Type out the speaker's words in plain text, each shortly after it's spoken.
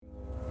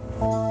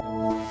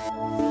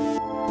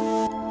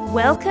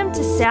Welcome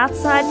to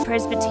Southside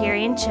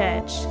Presbyterian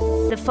Church.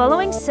 The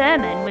following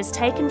sermon was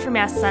taken from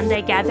our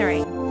Sunday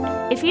gathering.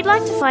 If you'd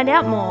like to find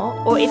out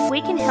more, or if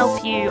we can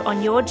help you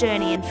on your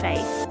journey in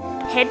faith,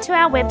 head to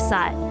our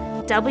website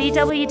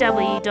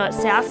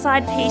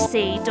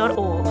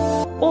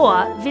www.southsidepc.org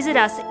or visit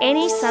us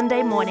any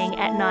Sunday morning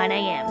at 9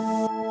 a.m.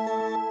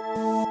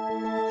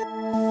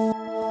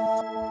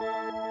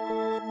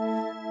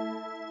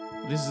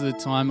 This is the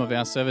time of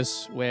our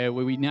service where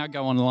we now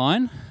go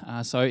online.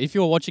 So if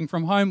you're watching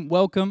from home,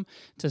 welcome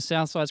to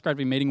Southside. It's great to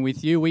be meeting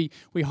with you. We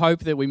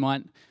hope that we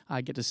might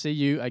get to see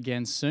you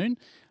again soon.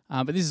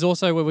 But this is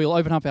also where we'll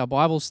open up our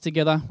Bibles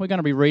together. We're going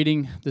to be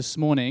reading this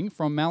morning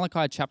from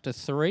Malachi chapter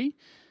 3,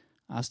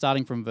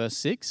 starting from verse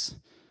 6.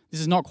 This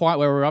is not quite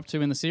where we're up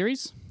to in the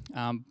series,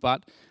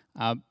 but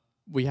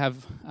we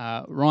have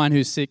Ryan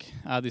who's sick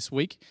this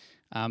week.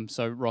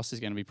 So Ross is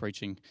going to be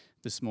preaching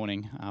this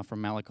morning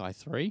from Malachi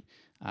 3.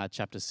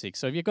 Chapter 6.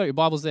 So if you've got your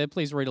Bibles there,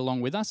 please read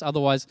along with us.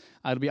 Otherwise,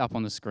 it'll be up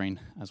on the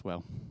screen as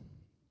well.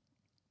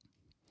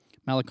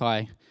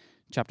 Malachi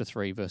chapter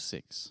 3, verse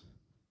 6.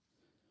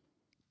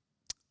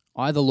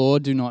 I, the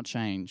Lord, do not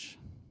change.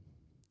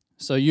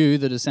 So you,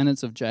 the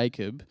descendants of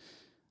Jacob,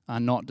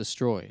 are not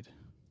destroyed.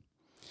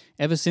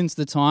 Ever since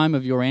the time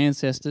of your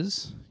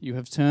ancestors, you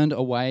have turned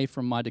away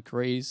from my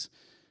decrees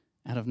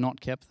and have not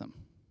kept them.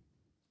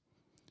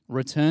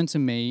 Return to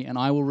me, and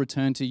I will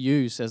return to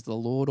you, says the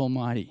Lord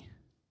Almighty.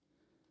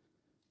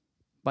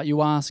 But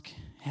you ask,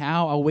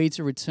 how are we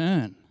to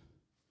return?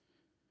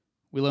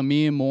 Will a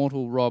mere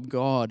mortal rob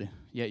God,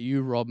 yet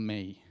you rob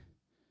me?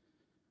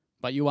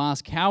 But you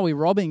ask, how are we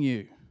robbing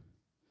you?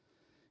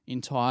 In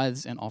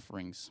tithes and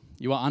offerings.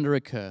 You are under a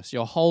curse,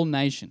 your whole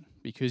nation,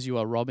 because you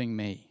are robbing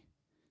me.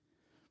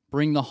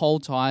 Bring the whole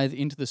tithe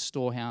into the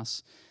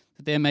storehouse,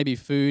 that there may be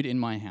food in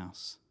my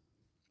house.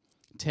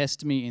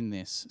 Test me in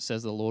this,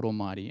 says the Lord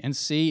Almighty, and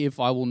see if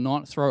I will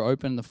not throw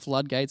open the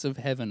floodgates of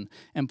heaven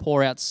and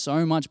pour out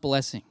so much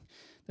blessing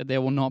that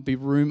there will not be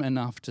room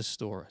enough to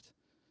store it.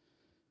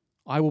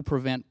 I will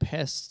prevent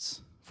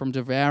pests from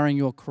devouring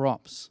your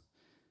crops,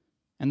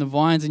 and the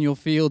vines in your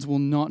fields will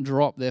not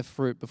drop their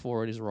fruit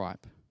before it is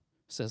ripe,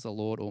 says the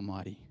Lord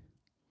Almighty.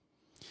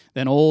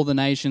 Then all the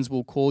nations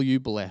will call you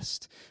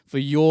blessed, for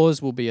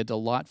yours will be a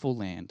delightful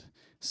land,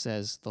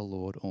 says the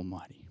Lord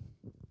Almighty.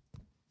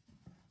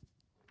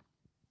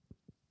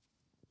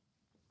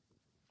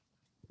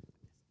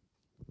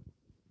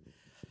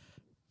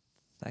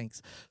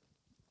 Thanks.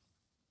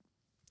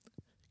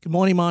 Good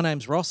morning, my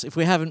name's Ross. If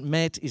we haven't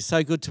met, it's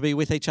so good to be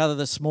with each other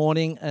this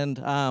morning. And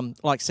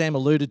like Sam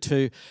alluded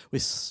to,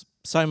 with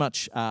so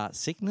much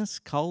sickness,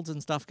 colds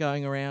and stuff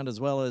going around, as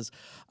well as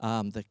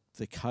the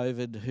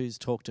COVID, who's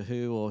talked to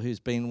who or who's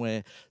been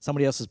where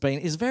somebody else has been,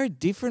 is very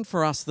different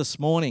for us this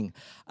morning.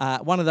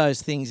 One of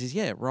those things is,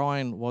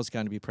 Ryan was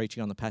going to be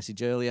preaching on the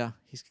passage earlier.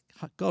 He's,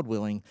 God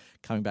willing,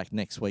 coming back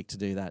next week to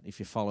do that if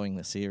you're following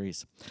the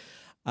series.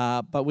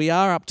 But we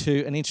are up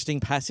to an interesting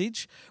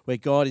passage where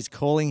God is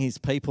calling his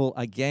people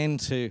again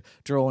to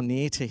draw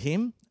near to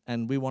him,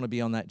 and we want to be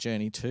on that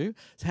journey too.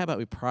 So how about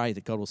we pray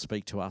that God will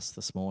speak to us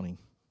this morning.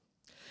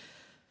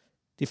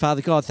 Dear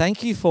Father God,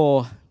 thank you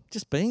for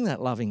just being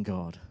that loving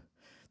God,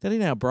 that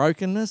in our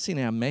brokenness, in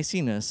our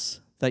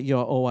messiness, that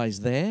you're always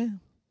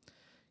there.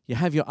 You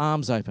have your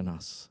arms open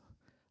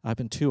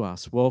to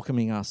us,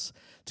 welcoming us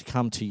to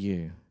come to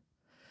you.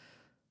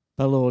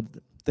 But Lord,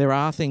 there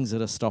are things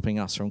that are stopping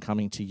us from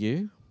coming to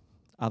you,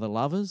 other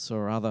lovers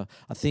or other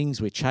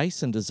things we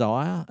chase and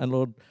desire. And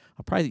Lord,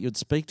 I pray that you'd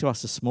speak to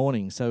us this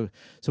morning so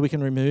we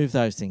can remove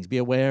those things, be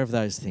aware of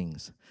those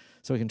things,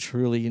 so we can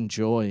truly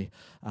enjoy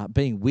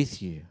being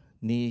with you,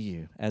 near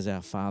you as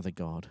our Father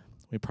God.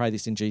 We pray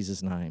this in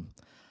Jesus' name.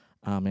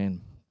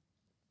 Amen.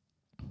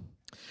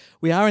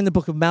 We are in the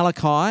book of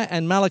Malachi,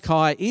 and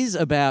Malachi is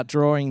about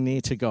drawing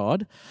near to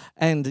God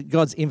and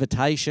God's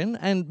invitation.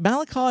 And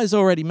Malachi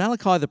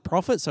the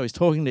prophet, so he's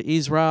talking to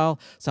Israel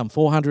some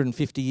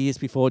 450 years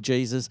before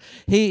Jesus.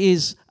 He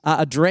is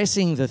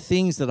addressing the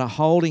things that are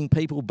holding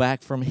people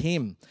back from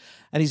him.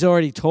 And he's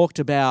already talked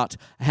about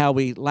how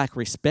we lack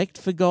respect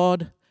for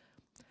God,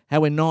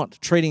 how we're not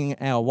treating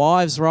our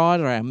wives right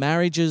or our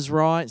marriages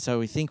right, so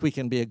we think we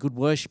can be a good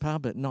worshipper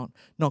but not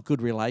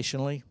good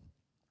relationally.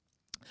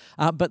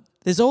 But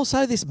there's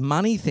also this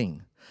money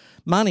thing,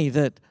 money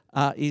that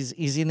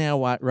is in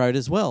our road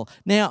as well.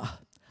 Now,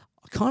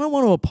 I kind of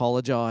want to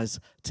apologise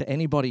to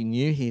anybody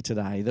new here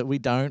today that we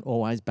don't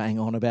always bang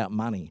on about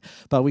money,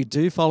 but we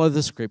do follow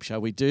the scripture.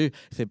 We do,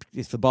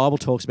 if the Bible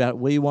talks about it,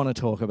 we want to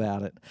talk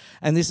about it.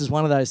 And this is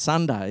one of those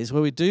Sundays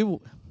where we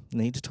do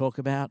need to talk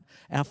about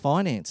our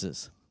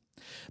finances.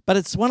 But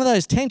it's one of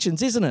those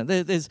tensions, isn't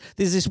it? There's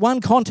this one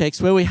context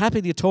where we're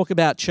happy to talk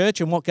about church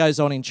and what goes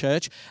on in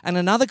church, and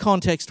another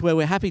context where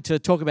we're happy to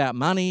talk about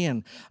money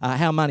and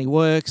how money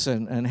works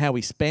and how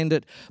we spend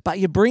it. But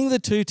you bring the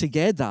two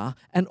together,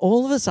 and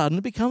all of a sudden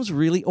it becomes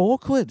really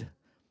awkward.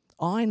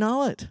 I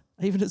know it.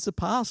 Even as a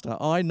pastor,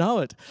 I know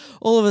it.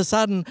 All of a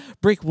sudden,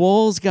 brick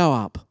walls go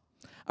up.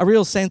 A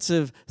real sense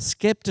of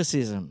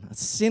skepticism,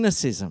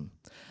 cynicism.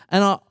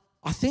 And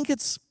I think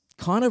it's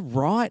kind of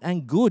right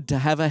and good to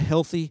have a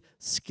healthy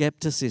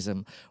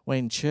skepticism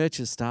when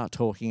churches start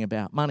talking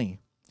about money.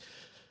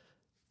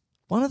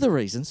 One of the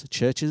reasons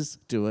churches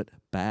do it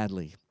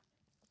badly.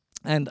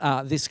 And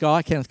this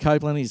guy, Kenneth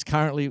Copeland, he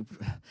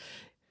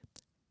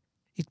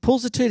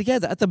pulls the two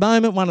together. At the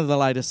moment, one of the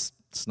latest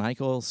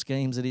snake oil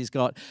schemes that he's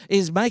got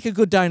is make a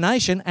good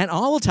donation and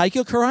I will take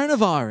your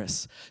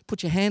coronavirus.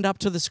 Put your hand up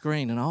to the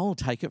screen and I will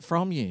take it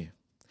from you.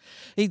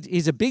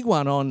 He's a big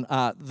one on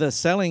the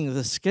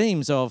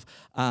schemes of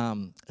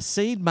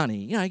seed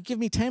money. Give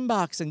me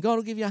 $10 and God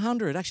will give you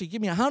 100. Actually,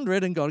 give me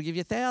 100 and God will give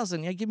you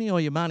 1,000. Give me all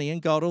your money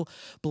and God will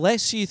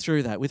bless you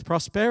through that with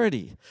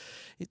prosperity.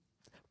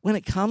 When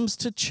it comes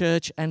to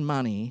church and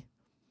money,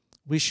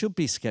 we should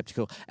be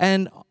skeptical.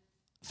 And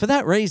for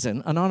that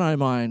reason, and I know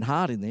my own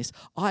heart in this,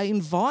 I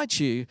invite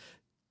you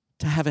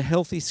to have a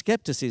healthy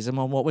skepticism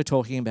on what we're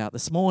talking about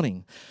this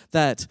morning.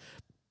 That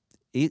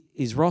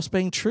is Ross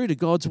being true to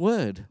God's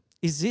word?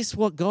 Is this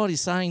what God is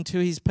saying to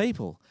his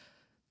people?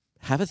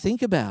 Have a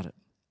think about it.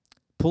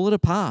 Pull it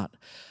apart.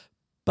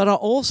 But I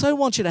also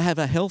want you to have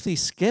a healthy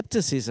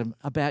skepticism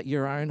about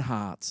your own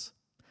hearts,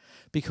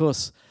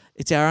 because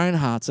it's our own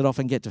hearts that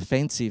often get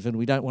defensive and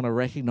we don't want to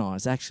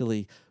recognise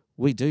actually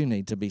we do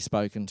need to be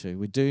spoken to.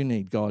 We do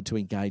need God to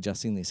engage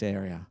us in this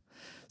area.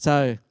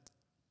 So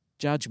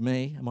judge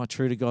me, am I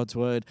true to God's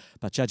word?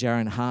 But judge our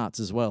own hearts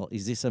as well.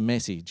 Is this a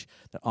message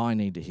that I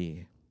need to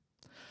hear?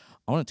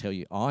 I want to tell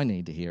you I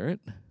need to hear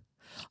it.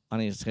 I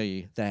need to tell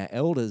you that our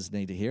elders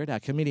need to hear it. Our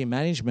committee of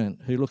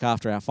management who look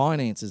after our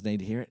finances need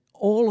to hear it.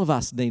 All of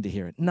us need to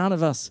hear it. None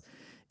of us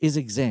is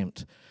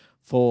exempt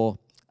for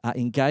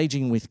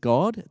engaging with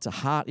God. It's a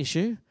heart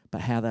issue,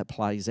 but how that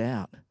plays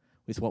out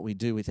with what we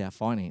do with our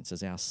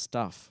finances, our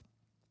stuff.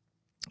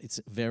 It's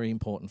very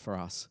important for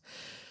us.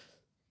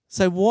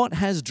 So what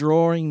has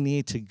drawing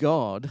near to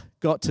God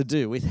got to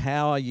do with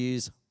how I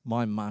use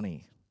my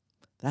money?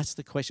 That's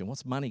the question.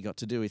 What's money got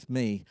to do with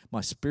me,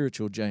 my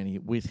spiritual journey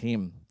with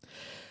him?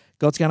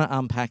 God's going to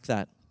unpack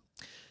that.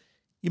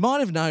 You might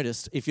have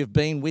noticed, if you've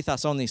been with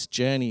us on this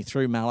journey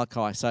through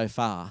Malachi so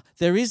far,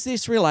 there is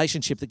this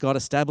relationship that God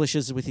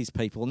establishes with his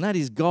people, and that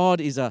is God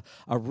is a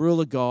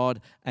ruler God,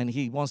 and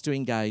he wants to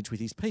engage with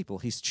his people,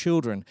 his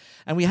children.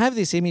 And we have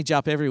this image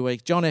up every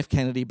week, John F.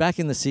 Kennedy, back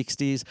in the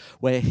 60s,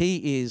 where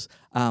he is...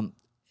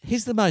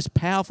 he's the most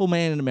powerful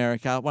man in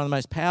America, one of the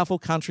most powerful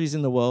countries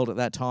in the world at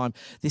that time.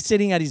 They're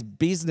sitting at his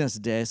business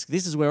desk.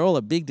 This is where all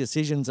the big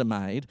decisions are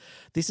made.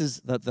 This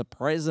is the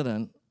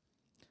president.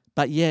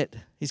 But yet,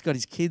 he's got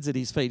his kids at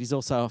his feet. He's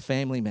also a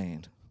family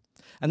man.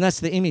 And that's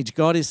the image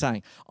God is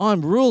saying.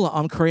 I'm ruler.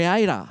 I'm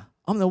creator.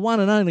 I'm the one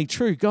and only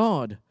true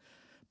God.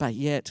 But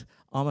yet,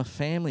 I'm a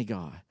family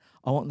guy.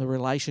 I want the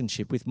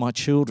relationship with my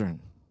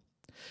children.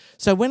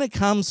 So when it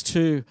comes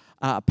to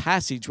a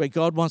passage where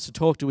God wants to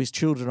talk to his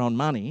children on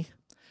money,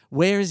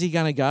 where is he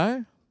going to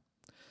go?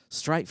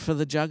 Straight for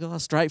the jugular?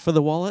 Straight for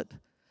the wallet?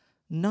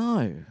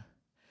 No.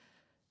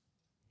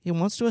 He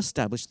wants to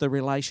establish the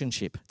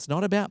relationship. It's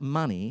not about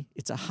money.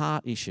 It's a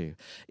heart issue.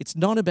 It's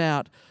not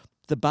about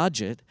the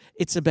budget.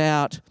 It's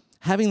about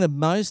having the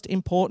most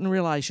important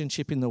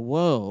relationship in the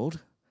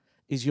world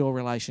is your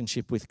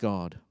relationship with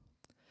God.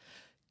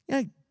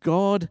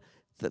 God,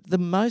 the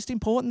most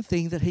important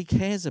thing that he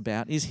cares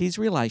about is his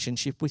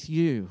relationship with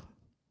you.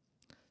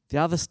 The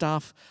other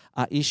stuff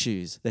are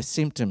issues. They're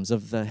symptoms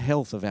of the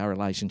health of our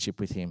relationship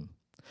with him.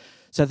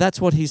 So that's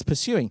what he's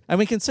pursuing. And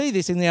we can see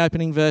this in the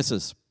opening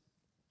verses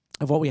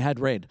of what we had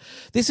read.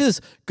 This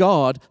is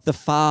God, the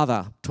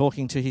Father,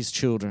 talking to his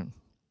children.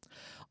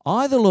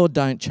 I, the Lord,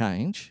 don't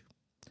change,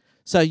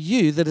 so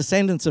you, the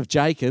descendants of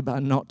Jacob,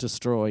 are not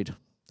destroyed.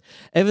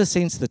 Ever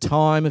since the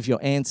time of your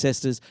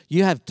ancestors,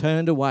 you have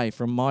turned away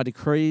from my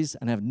decrees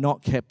and have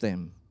not kept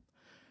them.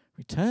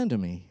 Return to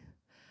me,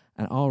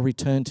 and I'll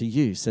return to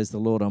you, says the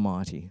Lord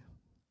Almighty.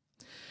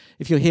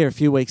 If you're here a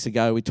few weeks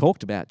ago, we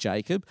talked about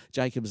Jacob.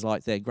 Jacob's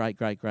like their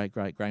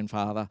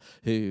great-great-great-great-grandfather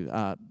who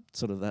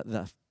sort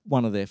of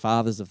one of their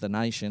fathers of the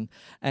nation,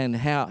 and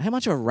how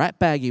much of a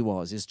ratbag he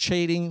was. He's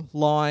cheating,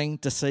 lying,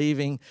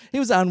 deceiving. He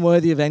was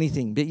unworthy of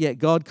anything, but yet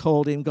God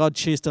called him. God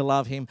chose to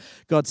love him.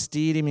 God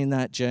steered him in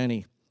that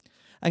journey.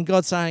 And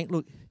God's saying,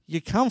 look,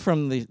 you come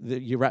from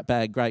your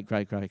ratbag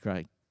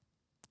great-great-great-great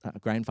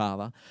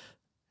grandfather,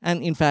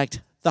 and in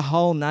fact, the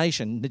whole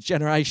nation,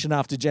 generation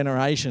after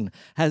generation,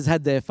 has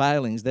had their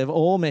failings. They've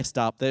all messed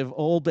up. They've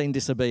all been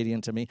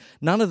disobedient to me.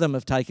 None of them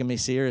have taken me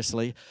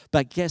seriously.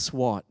 But guess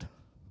what?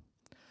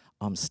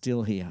 I'm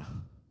still here.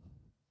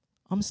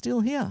 I'm still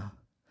here.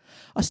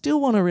 I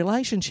still want a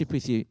relationship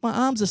with you. My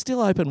arms are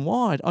still open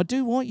wide. I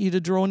do want you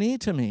to draw near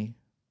to me.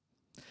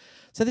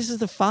 So this is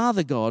the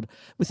Father God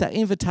with that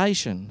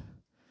invitation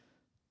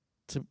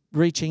to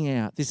reaching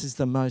out. This is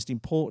the most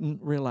important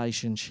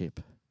relationship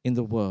in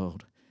the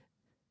world,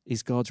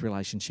 is God's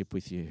relationship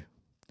with you.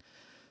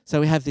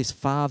 So we have this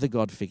Father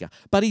God figure.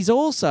 But he's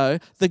also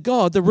the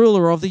God, the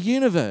ruler of the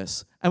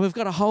universe. And we've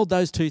got to hold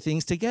those two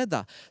things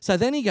together. So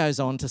then he goes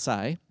on to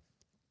say,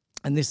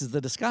 and this is the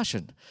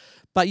discussion,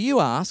 but you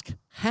ask,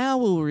 how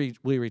will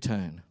we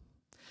return?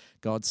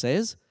 God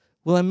says,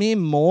 will a mere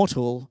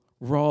mortal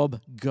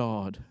rob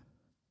God,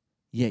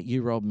 yet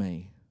you rob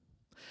me.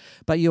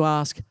 But you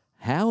ask,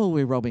 how are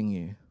we robbing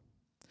you?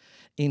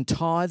 In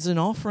tithes and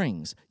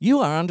offerings. You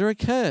are under a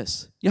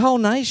curse, your whole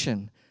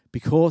nation,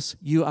 because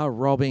you are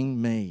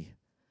robbing me.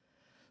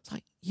 It's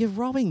like, you're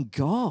robbing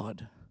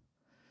God.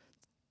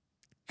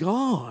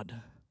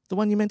 God, the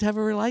one you're meant to have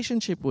a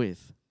relationship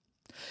with.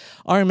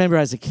 I remember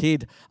as a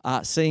kid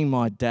seeing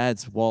my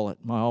dad's wallet,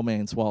 my old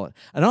man's wallet.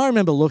 And I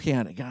remember looking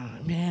at it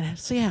going, man,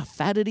 see how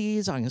fat it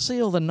is? I can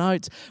see all the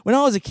notes. When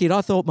I was a kid,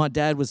 I thought my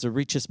dad was the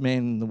richest man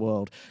in the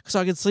world because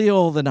I could see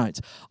all the notes.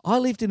 I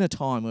lived in a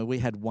time where we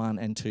had $1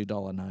 and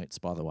 $2 notes,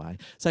 by the way.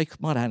 So he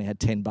might have only had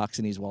 $10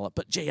 in his wallet.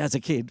 But gee, as a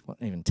kid,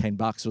 even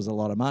 $10 was a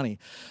lot of money.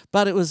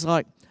 But it was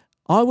like,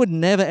 I would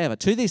never ever,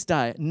 to this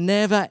day,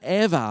 never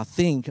ever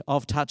think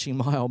of touching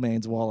my old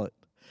man's wallet.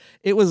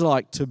 It was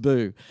like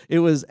taboo. It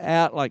was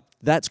out like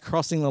that's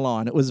crossing the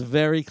line. It was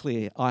very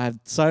clear. I have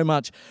so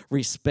much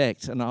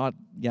respect and a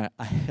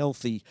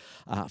healthy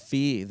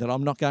fear that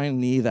I'm not going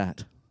near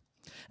that.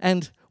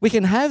 And we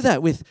can have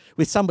that with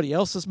somebody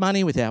else's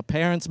money, with our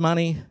parents'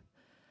 money.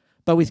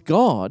 But with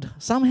God,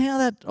 somehow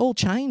that all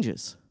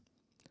changes.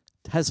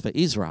 As for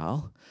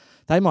Israel,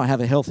 they might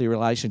have a healthy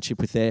relationship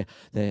with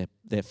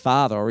their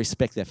father or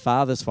respect their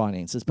father's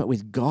finances. But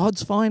with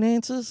God's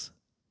finances,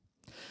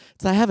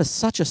 they have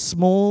such a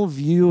small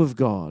view of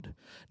God,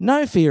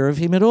 no fear of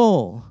him at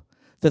all,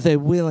 that they're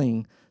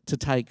willing to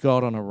take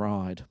God on a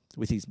ride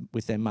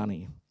with their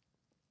money.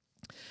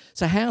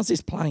 So how's this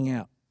playing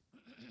out?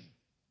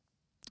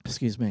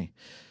 Excuse me.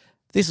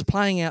 This is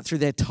playing out through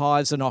their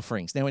tithes and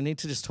offerings. Now we need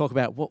to just talk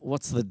about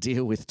what's the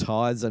deal with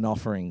tithes and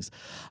offerings.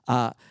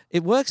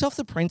 It works off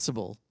the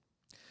principle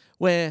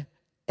where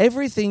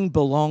everything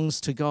belongs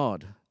to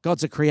God.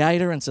 God's a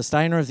creator and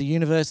sustainer of the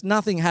universe.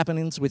 Nothing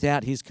happens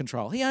without his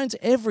control. He owns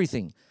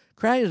everything,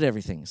 created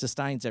everything,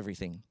 sustains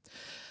everything.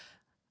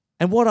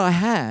 And what I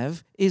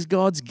have is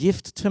God's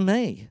gift to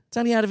me. It's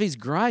only out of his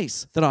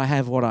grace that I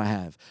have what I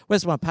have. Whether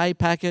it's my pay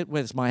packet,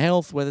 whether it's my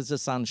health, whether it's the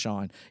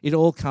sunshine, it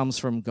all comes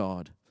from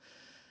God.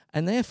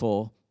 And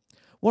therefore,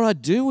 what I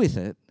do with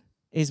it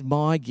is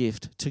my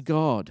gift to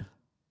God.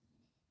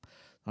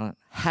 I don't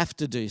have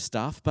to do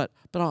stuff, but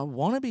I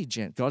want to be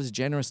God is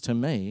generous to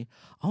me.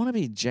 I want to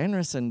be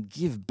generous and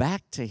give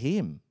back to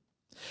him.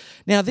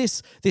 Now,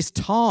 this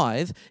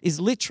tithe is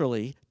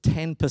literally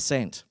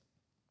 10%.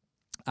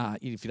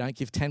 If you don't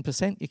give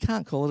 10%, you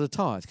can't call it a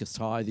tithe because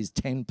tithe is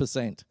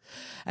 10%.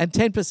 And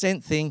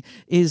 10% thing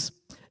is,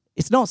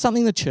 it's not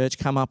something the church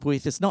come up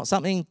with. It's not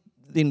something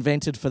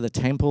invented for the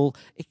temple.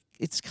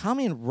 It's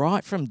coming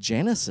right from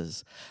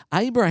Genesis.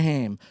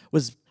 Abraham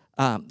was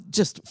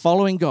just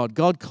following God.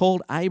 God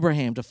called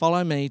Abraham to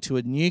follow me to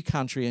a new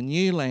country, a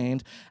new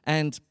land,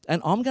 and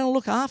I'm going to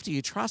look after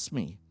you, trust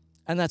me.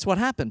 And that's what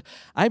happened.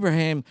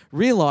 Abraham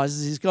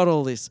realizes he's got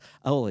all these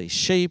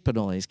sheep and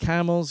all these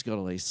camels, got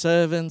all these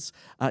servants.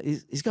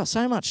 He's got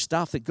so much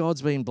stuff that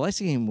God's been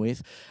blessing him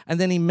with. And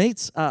then he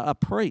meets a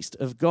priest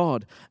of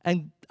God.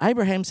 And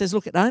Abraham says,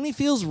 look, it only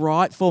feels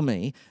right for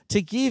me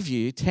to give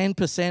you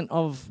 10%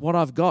 of what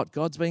I've got.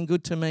 God's been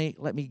good to me.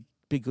 Let me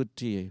be good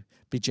to you.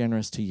 Be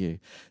generous to you.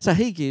 So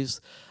he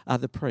gives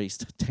the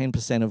priest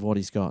 10% of what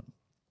he's got.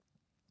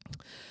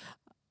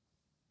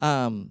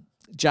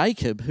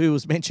 Jacob, who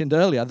was mentioned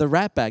earlier, the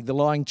ratbag, the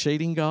lying,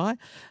 cheating guy,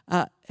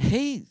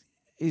 he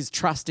is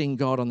trusting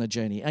God on the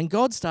journey. And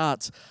God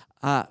starts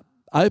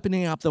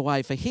opening up the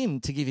way for him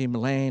to give him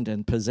land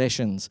and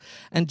possessions.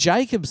 And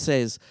Jacob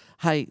says,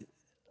 hey,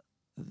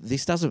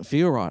 this doesn't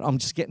feel right. I'm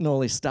just getting all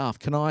this stuff.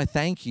 Can I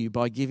thank you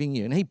by giving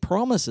you? And he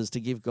promises to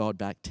give God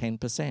back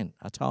 10%,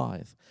 a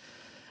tithe.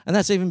 And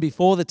that's even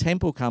before the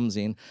temple comes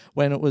in,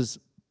 when it was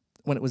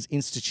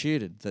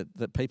instituted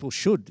that people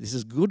should. This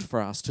is good for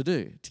us to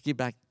do, to give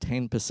back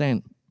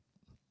 10%.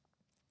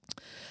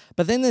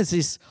 But then there's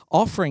this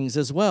offerings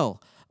as well.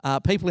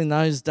 People in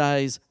those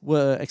days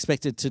were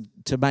expected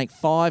to make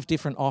 5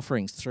 different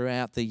offerings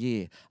throughout the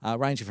year,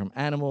 ranging from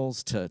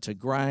animals to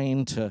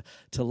grain to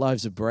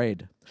loaves of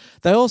bread.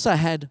 They also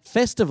had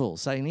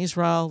festivals. So in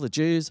Israel, the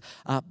Jews,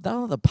 they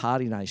were the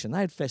party nation.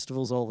 They had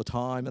festivals all the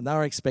time, and they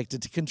were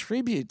expected to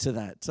contribute to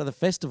that. So the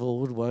festival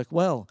would work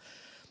well.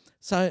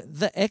 So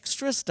the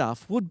extra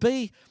stuff would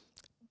be,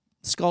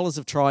 scholars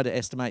have tried to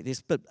estimate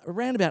this, but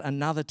around about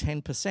another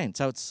 10%.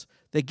 So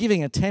they're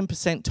giving a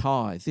 10%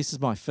 tithe. This is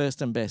my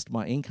first and best,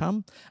 my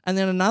income. And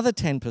then another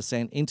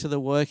 10% into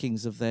the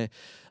workings of their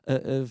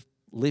of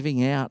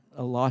living out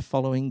a life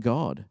following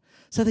God.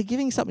 So they're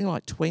giving something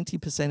like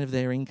 20% of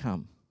their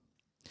income.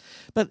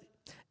 But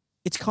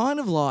it's kind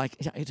of like,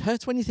 it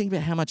hurts when you think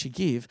about how much you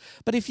give,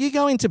 but if you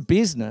go into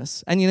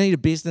business and you need a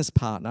business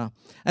partner,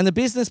 and the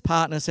business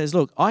partner says,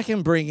 look, I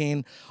can bring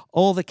in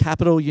all the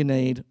capital you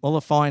need, all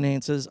the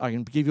finances, I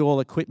can give you all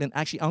the equipment,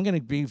 actually I'm going to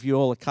give you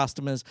all the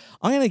customers,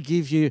 I'm going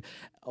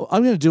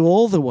to do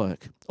all the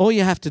work. All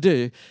you have to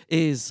do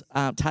is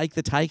take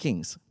the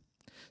takings.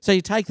 So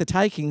you take the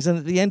takings, and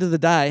at the end of the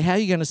day, how are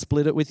you going to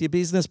split it with your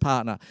business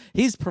partner?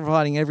 He's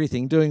providing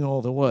everything, doing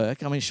all the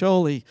work. I mean,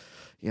 surely,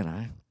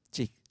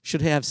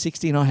 Should he have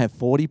 60 and I have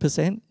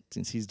 40%,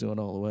 since he's doing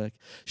all the work?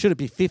 Should it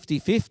be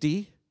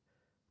 50-50?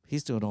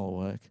 He's doing all the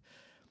work.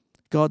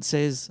 God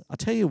says, I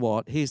tell you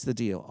what, here's the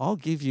deal. I'll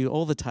give you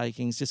all the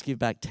takings, just give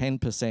back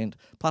 10%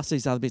 plus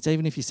these other bits,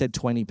 even if you said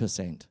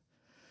 20%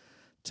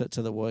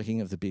 to the working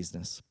of the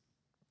business.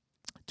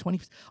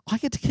 20%. I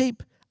get to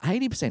keep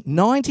 80%,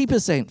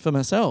 90% for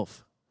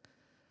myself.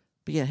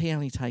 But yeah, he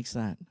only takes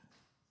that.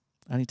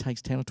 Only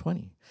takes 10 or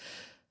 20.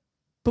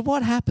 But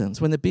what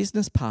happens when the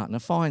business partner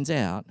finds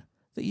out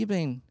that you've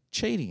been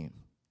cheating him?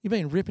 You've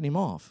been ripping him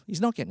off.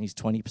 He's not getting his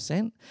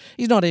 20%.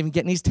 He's not even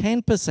getting his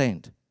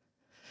 10%.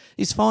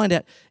 He's find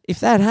out,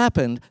 if that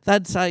happened,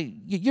 they'd say,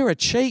 you're a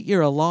cheat,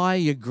 you're a liar,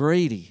 you're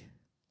greedy.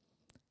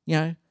 You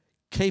know,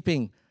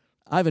 keeping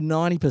over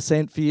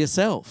 90% for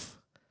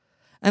yourself.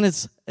 And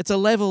it's a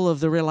level of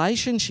the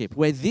relationship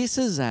where this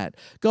is at.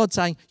 God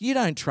saying, you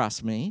don't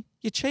trust me,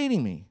 you're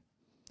cheating me.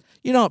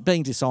 You're not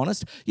being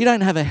dishonest. You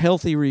don't have a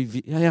healthy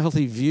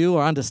view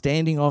or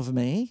understanding of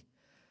me.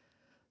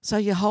 So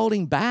you're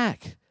holding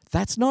back.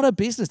 That's not a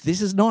business.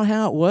 This is not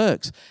how it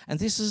works. And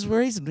this is the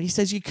reason. He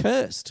says you're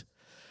cursed.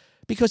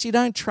 Because you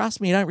don't trust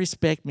me, you don't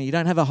respect me, you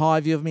don't have a high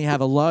view of me, you have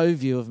a low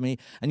view of me,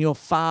 and you're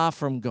far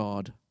from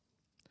God.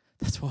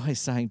 That's why he's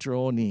saying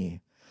draw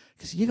near.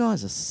 Because you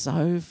guys are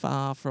so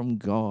far from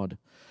God.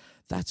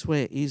 That's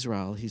where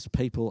Israel, his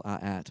people, are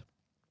at.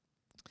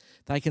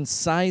 They can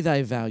say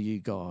they value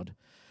God,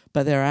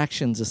 but their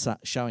actions are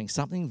showing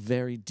something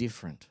very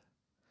different.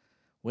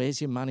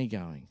 Where's your money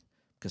going?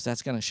 Because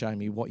that's going to show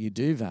me what you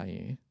do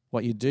value,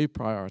 what you do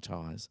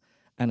prioritise,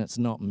 and it's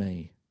not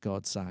me,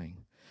 God's saying.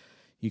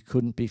 You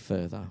couldn't be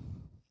further.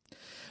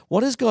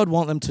 What does God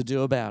want them to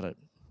do about it?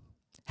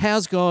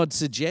 How's God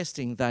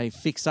suggesting they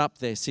fix up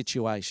their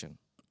situation?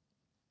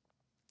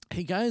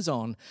 He goes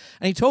on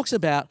and he talks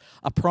about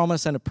a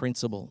promise and a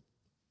principle.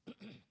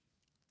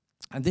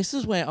 And this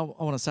is where I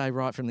want to say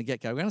right from the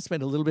get-go, we're going to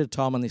spend a little bit of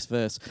time on this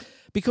verse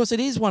because it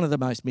is one of the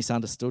most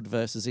misunderstood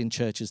verses in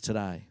churches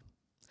today.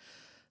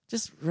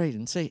 Just read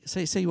and see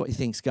what you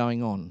think's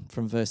going on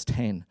from verse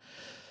 10.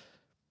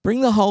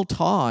 Bring the whole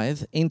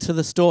tithe into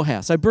the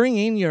storehouse. So bring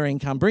in your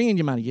income, bring in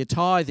your money, your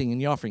tithing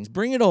and your offerings.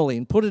 Bring it all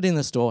in, put it in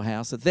the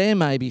storehouse, that there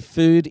may be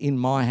food in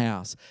my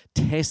house.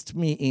 Test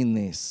me in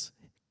this,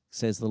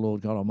 says the Lord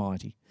God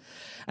Almighty.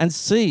 And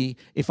see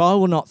if I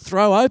will not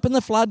throw open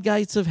the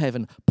floodgates of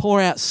heaven,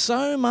 pour out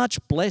so much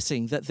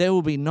blessing that there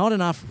will be not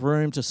enough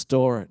room to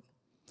store it.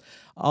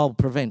 I'll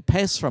prevent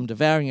pests from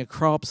devouring your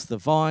crops. The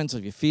vines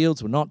of your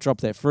fields will not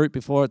drop their fruit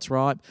before it's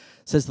ripe,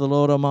 says the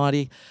Lord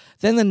Almighty.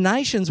 Then the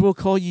nations will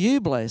call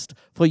you blessed,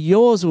 for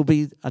yours will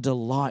be a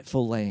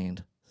delightful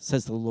land,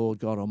 says the Lord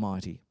God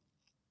Almighty.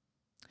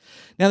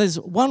 Now, there's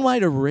one way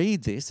to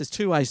read this. There's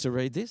two ways to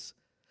read this.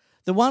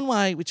 The one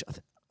way, which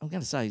I'm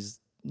going to say is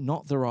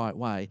not the right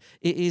way,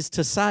 it is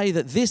to say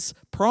that this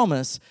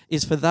promise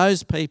is for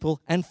those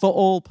people and for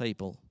all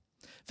people,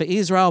 for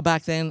Israel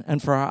back then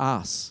and for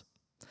us,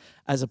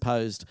 as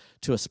opposed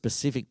to a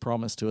specific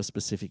promise to a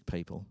specific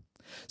people.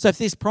 So if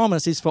this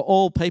promise is for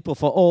all people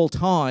for all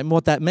time,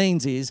 what that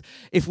means is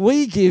if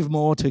we give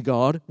more to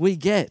God, we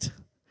get.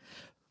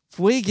 If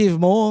we give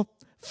more,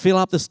 fill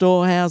up the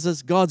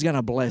storehouses, God's going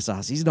to bless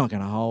us. He's not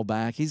going to hold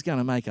back. He's going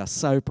to make us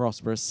so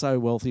prosperous, so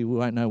wealthy, we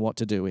won't know what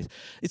to do with.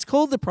 It's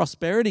called the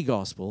prosperity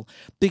gospel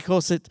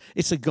because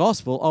it's a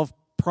gospel of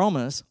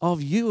promise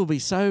of you will be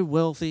so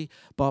wealthy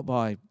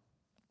by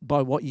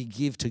what you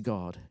give to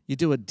God. You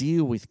do a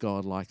deal with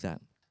God like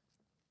that.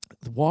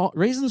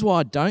 Reasons why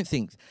I don't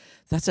think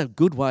that's a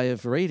good way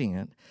of reading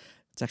it,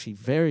 it's actually a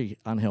very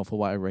unhelpful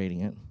way of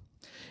reading it,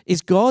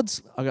 is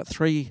I've got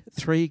three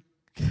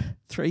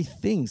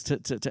things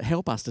to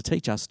help us, to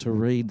teach us to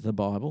read the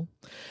Bible.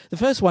 The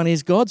first one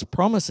is God's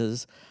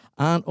promises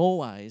aren't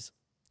always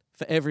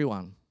for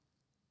everyone.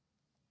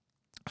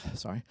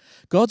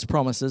 God's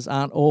promises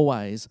aren't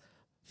always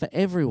for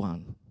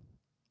everyone.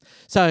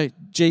 So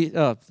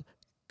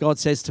God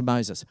says to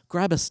Moses,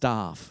 grab a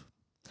staff.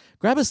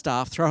 Grab a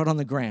staff, throw it on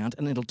the ground,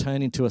 and it'll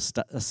turn into a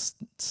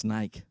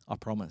snake, I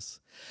promise.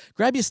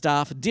 Grab your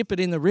staff, dip it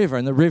in the river,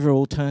 and the river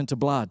will turn to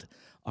blood,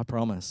 I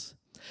promise.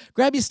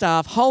 Grab your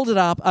staff, hold it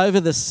up over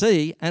the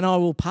sea, and I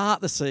will part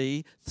the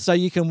sea so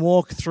you can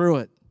walk through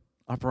it,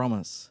 I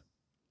promise.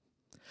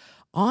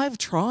 I've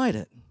tried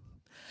it,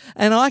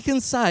 and I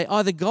can say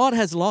either God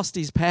has lost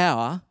his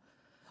power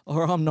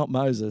or I'm not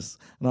Moses,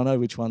 and I know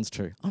which one's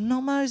true. I'm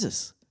not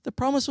Moses. The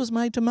promise was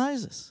made to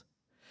Moses.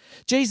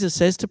 Jesus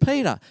says to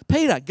Peter,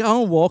 Peter,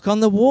 go and walk on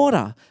the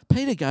water.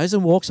 Peter goes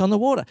and walks on the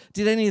water.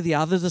 Did any of the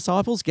other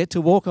disciples get to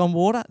walk on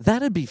water?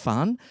 That'd be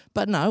fun.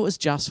 But no, it was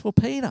just for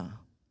Peter.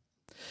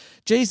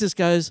 Jesus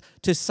goes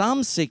to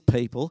some sick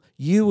people,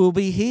 you will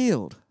be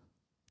healed.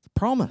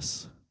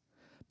 Promise.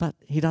 But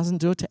he doesn't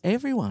do it to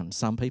everyone.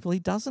 Some people he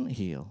doesn't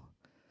heal.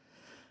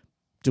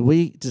 Should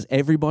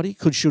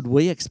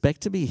we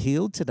expect to be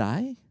healed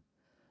today?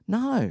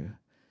 No.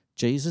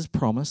 Jesus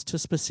promised to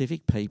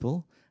specific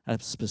people at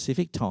a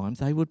specific time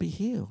they would be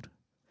healed.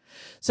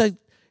 So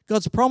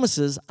God's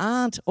promises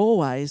aren't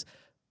always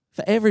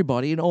for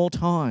everybody in all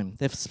time.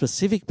 They're for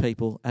specific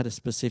people at a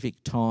specific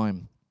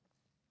time.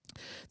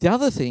 The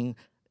other thing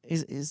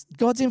is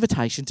God's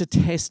invitation to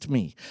test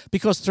me.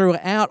 Because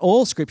throughout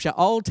all Scripture,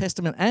 Old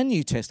Testament and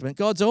New Testament,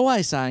 God's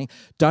always saying,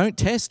 don't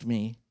test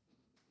me.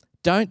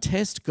 Don't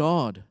test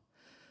God.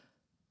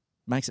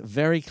 Makes it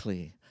very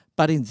clear.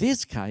 But in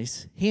this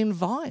case, he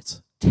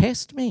invites,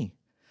 test me.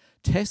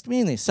 Test me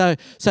in this. So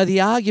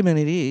the argument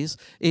is,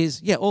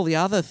 all the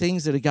other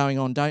things that are going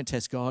on, don't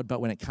test God,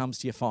 but when it comes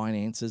to your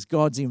finances,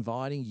 God's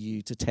inviting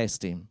you to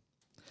test him.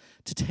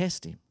 To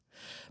test him.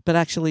 But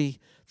actually,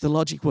 the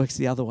logic works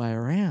the other way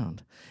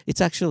around.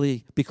 It's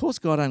actually, because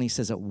God only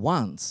says it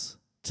once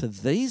to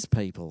these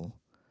people,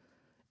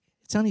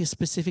 it's only a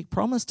specific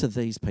promise to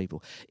these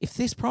people. If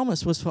this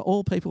promise was for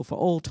all people for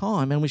all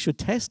time and we should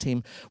test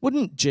him,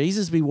 wouldn't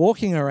Jesus be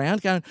walking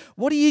around going,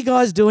 what are you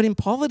guys doing in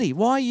poverty?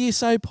 Why are you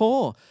so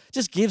poor?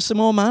 Just give some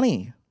more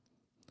money.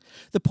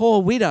 The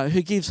poor widow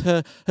who gives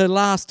her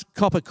last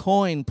copper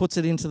coin, puts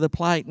it into the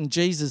plate, and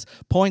Jesus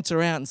points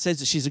her out and says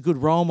that she's a good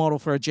role model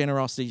for her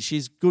generosity.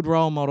 She's a good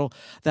role model,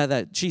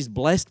 that she's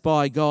blessed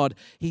by God.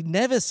 He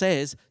never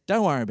says,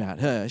 don't worry about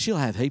her. She'll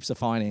have heaps of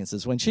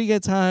finances. When she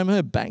gets home,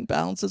 her bank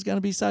balance is going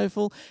to be so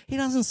full. He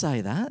doesn't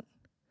say that.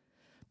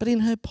 But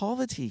in her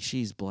poverty,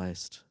 she's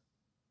blessed.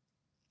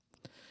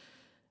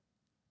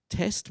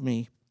 Test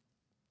me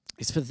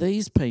is for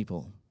these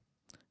people.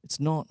 It's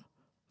not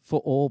for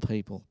all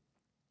people.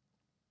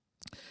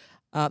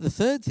 The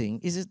third thing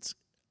is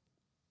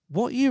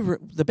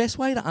the best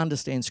way to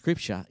understand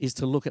Scripture is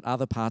to look at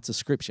other parts of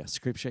Scripture.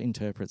 Scripture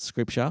interprets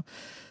Scripture.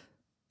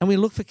 And we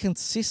look for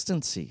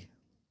consistency.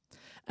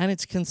 And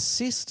it's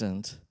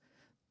consistent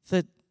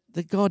that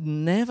God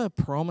never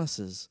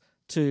promises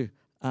to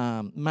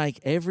make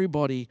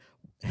everybody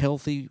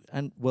healthy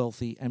and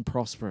wealthy and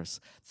prosperous.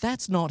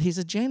 That's not his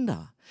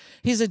agenda.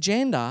 His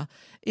agenda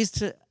is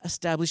to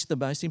establish the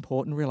most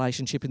important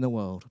relationship in the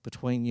world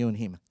between you and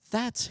him.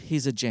 That's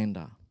his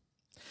agenda.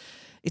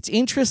 It's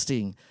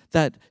interesting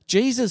that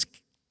Jesus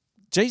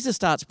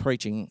starts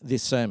preaching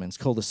this sermon. It's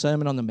called the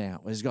Sermon on the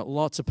Mount, where he's got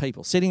lots of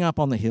people sitting up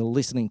on the hill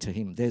listening to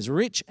him. There's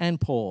rich and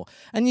poor,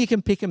 and you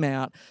can pick them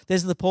out.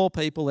 There's the poor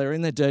people, they're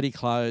in their dirty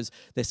clothes,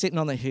 they're sitting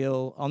on the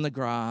hill, on the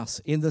grass,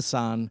 in the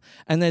sun,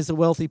 and there's the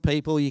wealthy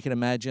people, you can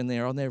imagine,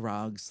 they're on their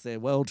rugs, they're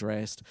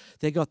well-dressed,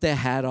 they've got their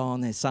hat on,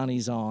 their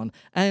sunnies on,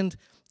 and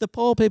the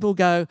poor people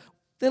go,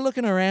 they're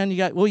looking around, you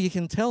go, well, you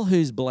can tell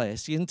who's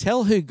blessed. You can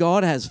tell who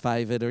God has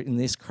favoured in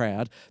this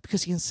crowd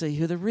because you can see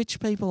who the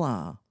rich people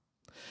are.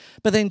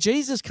 But then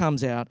Jesus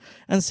comes out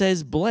and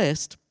says,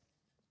 blessed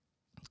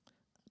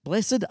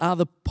are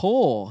the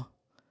poor,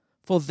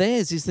 for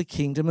theirs is the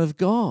kingdom of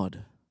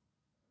God.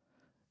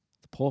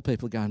 The poor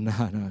people go,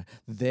 no,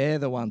 they're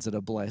the ones that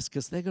are blessed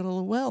because they've got all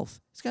the wealth.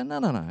 He's going,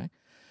 no,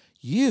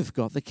 you've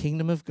got the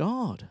kingdom of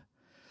God.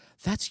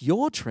 That's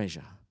your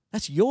treasure.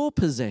 That's your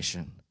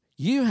possession.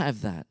 You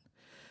have that.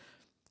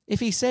 If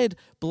he said,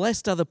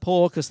 blessed are the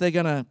poor because they're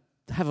going to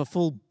have a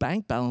full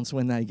bank balance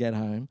when they get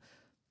home,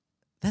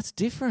 that's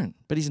different.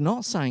 But he's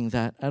not saying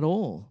that at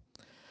all.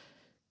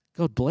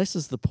 God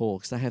blesses the poor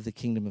because they have the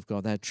kingdom of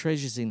God. They have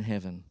treasures in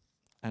heaven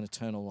and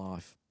eternal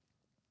life.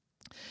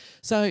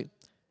 So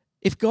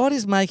if God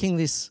is making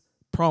this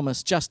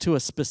promise just to a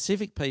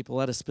specific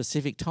people at a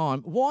specific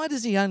time, why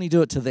does he only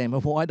do it to them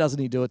and why doesn't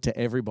he do it to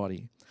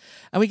everybody?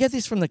 And we get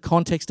this from the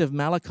context of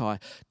Malachi.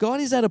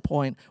 God is at a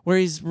point where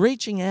he's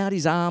reaching out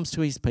his arms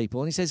to his people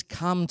and he says,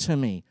 come to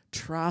me,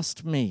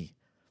 trust me,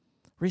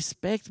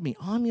 respect me.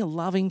 I'm your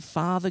loving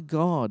Father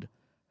God.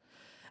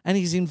 And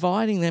he's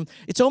inviting them.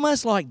 It's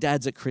almost like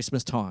dads at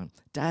Christmas time.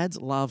 Dads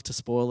love to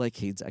spoil their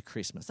kids at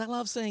Christmas. They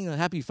love seeing the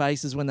happy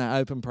faces when they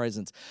open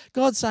presents.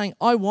 God's saying,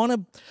 I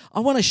want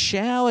to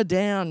shower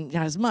down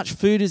as much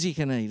food as you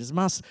can eat, as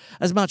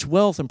much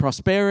wealth and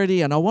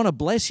prosperity, and I want to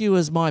bless you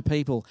as my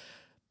people.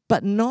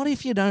 But not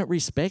if you don't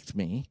respect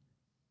me.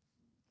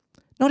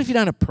 Not if you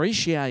don't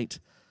appreciate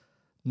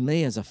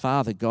me as a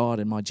Father God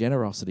and my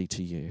generosity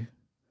to you.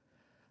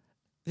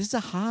 This is a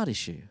heart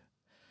issue.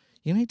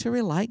 You need to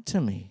relate to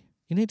me.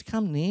 You need to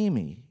come near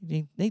me.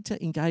 You need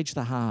to engage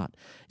the heart.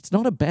 It's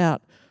not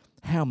about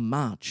how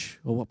much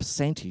or what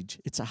percentage.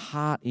 It's a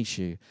heart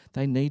issue.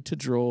 They need to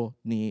draw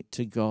near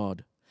to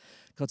God.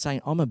 God's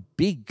saying, I'm a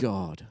big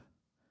God.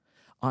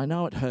 I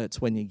know it hurts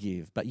when you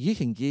give, but you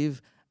can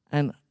give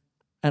and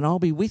I'll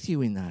be with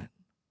you in that.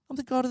 I'm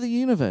the God of the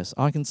universe.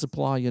 I can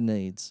supply your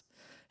needs.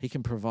 He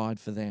can provide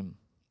for them.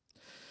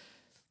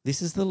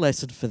 This is the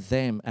lesson for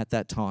them at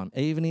that time,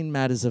 even in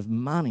matters of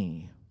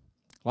money.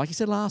 Like you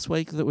said last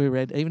week that we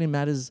read, even in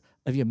matters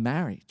of your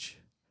marriage.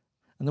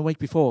 And the week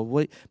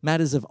before,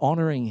 matters of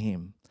honouring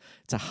him.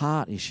 It's a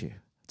heart issue.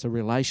 It's a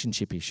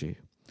relationship issue.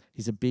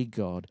 He's a big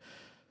God.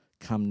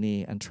 Come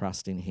near and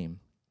trust in him.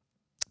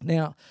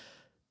 Now,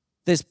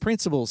 there's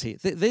principles here.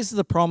 This is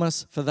the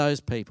promise for those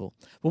people.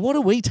 But what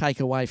do we take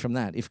away from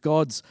that if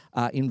God's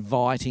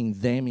inviting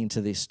them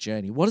into this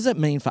journey? What does it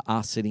mean for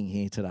us sitting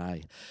here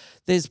today?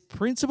 There's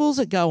principles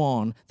that go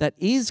on that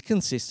is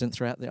consistent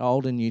throughout the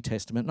Old and New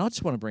Testament. And I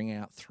just want to bring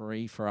out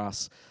 3 for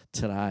us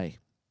today,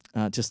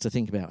 just to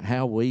think about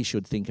how we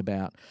should think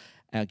about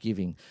our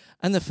giving.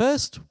 And the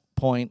first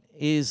point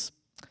is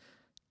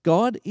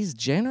God is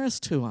generous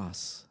to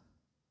us.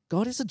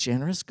 God is a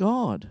generous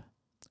God.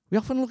 We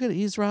often look at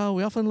Israel,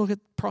 we often look at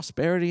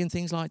prosperity and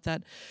things like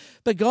that.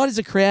 But God is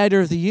the creator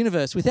of the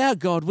universe. Without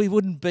God, we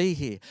wouldn't be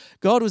here.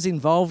 God was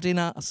involved in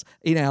us,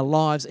 in our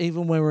lives,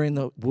 even when we were in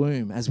the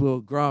womb, as we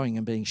were growing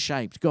and being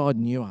shaped. God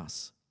knew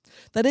us.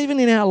 That even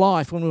in our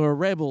life, when we were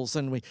rebels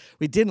and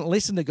we didn't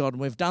listen to God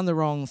and we've done the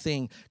wrong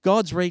thing,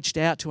 God's reached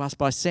out to us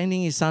by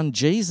sending his son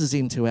Jesus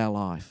into our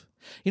life.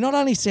 He not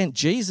only sent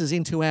Jesus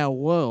into our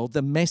world,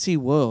 the messy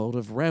world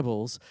of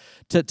rebels,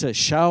 to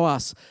show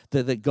us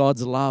that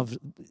God's love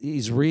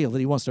is real, that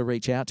he wants to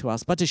reach out to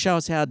us, but to show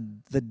us how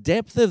the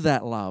depth of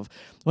that love,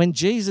 when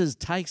Jesus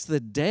takes the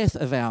death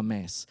of our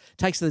mess,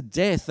 takes the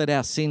death that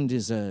our sin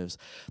deserves.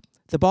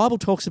 The Bible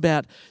talks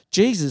about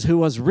Jesus, who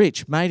was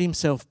rich, made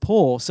himself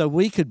poor so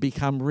we could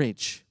become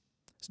rich.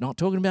 It's not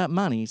talking about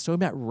money, it's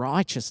talking about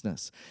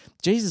righteousness.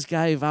 Jesus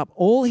gave up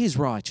all his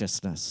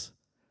righteousness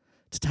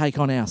to take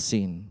on our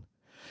sin.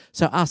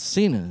 So us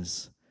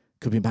sinners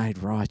could be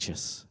made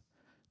righteous,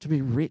 to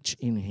be rich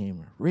in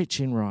him,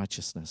 rich in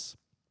righteousness.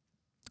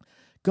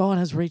 God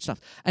has reached us.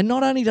 And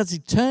not only does he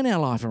turn our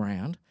life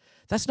around,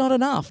 that's not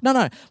enough.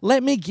 No,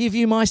 let me give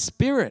you my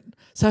spirit.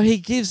 So he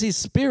gives his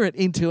spirit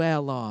into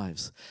our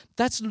lives.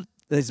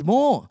 There's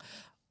more.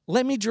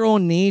 Let me draw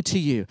near to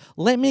you.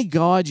 Let me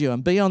guide you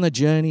and be on the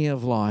journey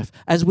of life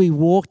as we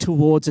walk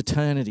towards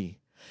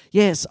eternity.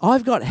 Yes,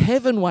 I've got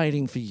heaven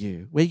waiting for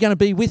you, where you're going to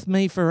be with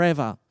me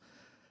forever.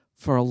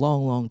 For a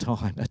long, long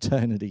time,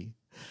 eternity.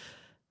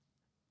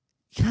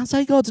 You can't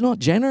say God's not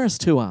generous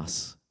to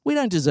us. We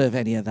don't deserve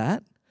any of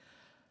that.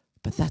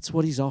 But that's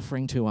what he's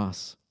offering to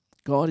us.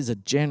 God is a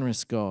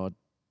generous God.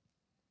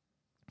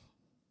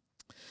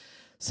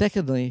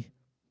 Secondly,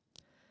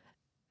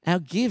 our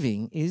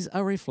giving is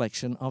a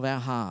reflection of our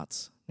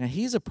hearts. Now,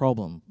 here's a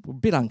problem. We're a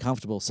bit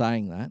uncomfortable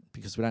saying that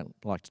because we don't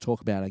like to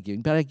talk about our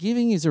giving. But our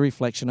giving is a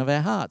reflection of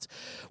our hearts.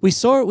 We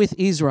saw it with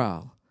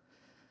Israel.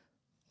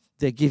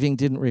 Their giving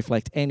didn't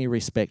reflect any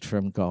respect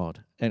from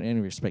God and any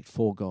respect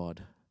for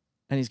God.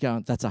 And he's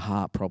going, that's a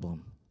heart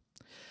problem.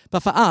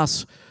 But for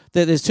us,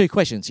 there's two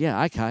questions.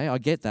 Yeah, okay, I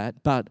get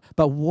that. But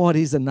what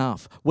is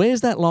enough?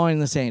 Where's that line in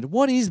the sand?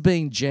 What is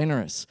being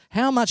generous?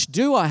 How much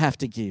do I have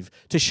to give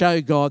to show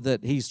God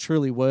that he's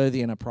truly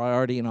worthy and a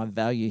priority and I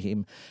value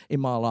him in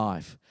my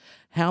life?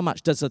 How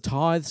much? Does the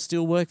tithe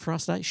still work for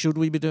us today? Should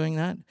we be doing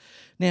that?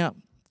 Now,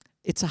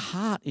 it's a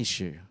heart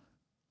issue.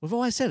 We've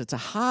always said it's a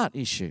heart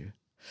issue.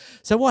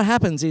 So what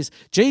happens is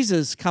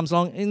Jesus comes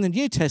along. In the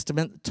New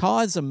Testament,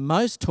 tithes are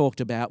most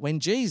talked about when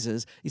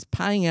Jesus is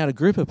paying out a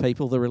group of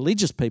people, the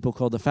religious people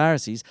called the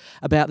Pharisees,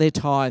 about their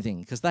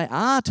tithing, because they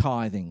are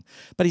tithing.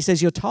 But he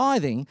says, you're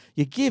tithing,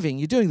 you're giving,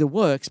 you're doing the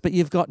works, but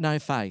you've got no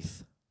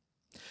faith.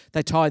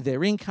 They tithe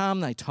their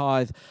income, they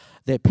tithe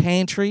their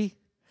pantry,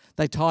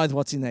 they tithe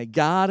what's in their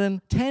garden.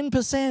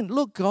 10%.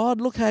 Look, God,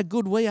 look how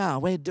good we are.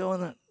 We're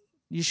doing it.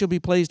 You should be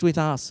pleased with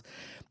us.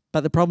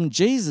 But the problem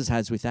Jesus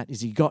has with that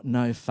is you got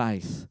no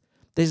faith.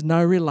 There's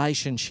no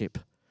relationship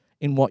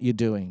in what you're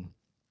doing.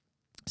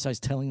 So he's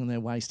telling them they're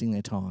wasting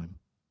their time.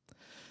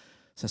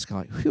 So it's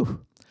like,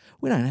 whew,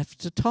 we don't have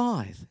to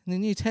tithe. In the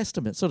New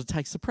Testament, it sort of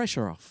takes the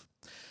pressure off.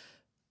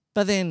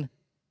 But then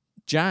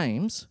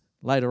James,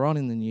 later on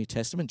in the New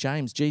Testament,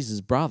 James,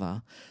 Jesus'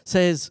 brother,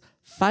 says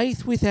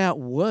faith without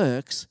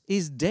works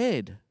is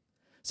dead.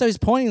 So he's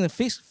pointing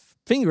the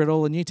finger at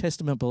all the New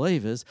Testament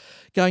believers,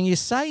 going, you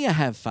say you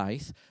have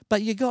faith,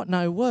 but you got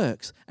no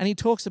works. And he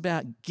talks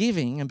about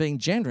giving and being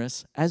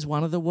generous as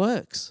one of the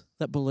works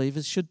that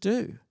believers should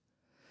do.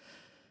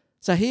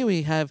 So here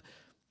we have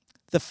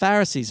the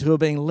Pharisees who are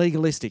being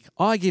legalistic.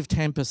 I give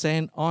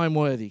 10%, I'm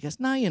worthy. He goes,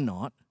 no, you're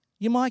not.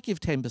 You might give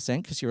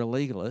 10% because you're a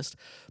legalist,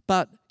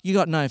 but you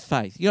got no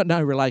faith. You got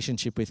no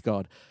relationship with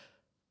God.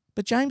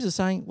 But James is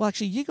saying, well,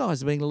 actually, you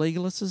guys are being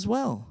legalists as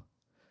well.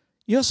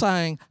 You're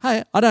saying,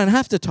 hey, I don't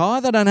have to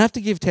tithe, I don't have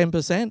to give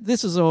 10%,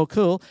 this is all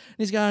cool. And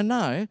he's going,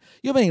 no,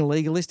 you're being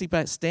legalistic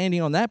about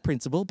standing on that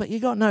principle, but you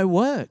got no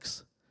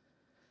works.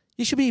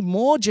 You should be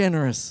more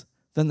generous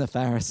than the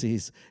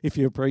Pharisees if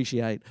you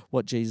appreciate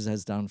what Jesus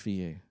has done for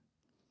you.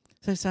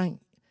 So he's saying,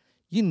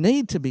 you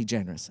need to be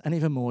generous and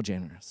even more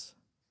generous.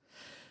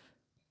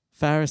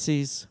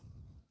 Pharisees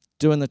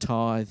doing the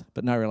tithe,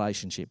 but no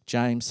relationship.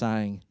 James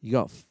saying,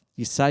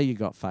 you say you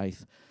got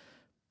faith,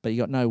 but you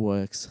got no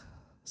works.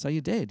 So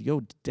you're dead.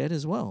 You're dead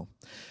as well.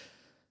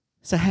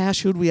 So how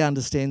should we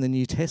understand the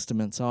New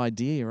Testament's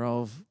idea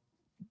of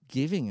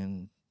giving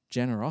and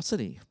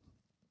generosity?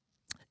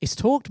 It's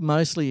talked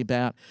mostly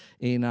about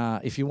in,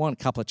 if you want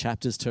a couple of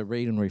chapters to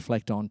read and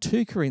reflect on,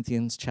 2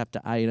 Corinthians chapter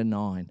 8 and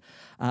 9.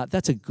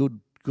 That's a good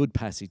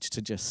passage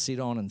to just sit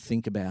on and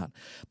think about.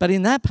 But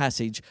in that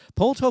passage,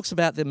 Paul talks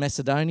about the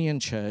Macedonian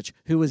church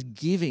who was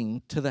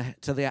giving to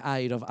the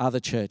aid of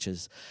other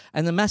churches.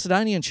 And the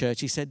Macedonian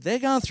church, he said, they're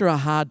going through a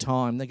hard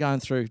time. They're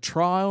going through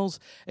trials,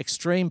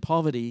 extreme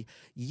poverty,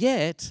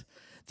 yet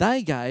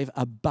they gave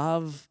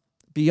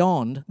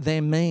beyond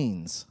their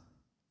means.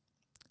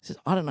 He says,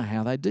 I don't know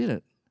how they did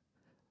it.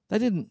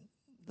 They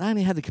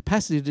only had the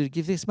capacity to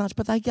give this much,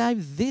 but they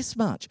gave this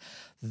much.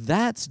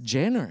 That's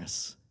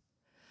generous.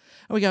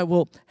 And we go,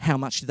 well, how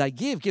much did they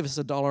give? Give us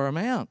a dollar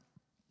amount.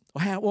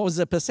 Or what was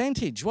the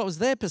percentage? What was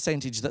their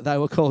percentage that they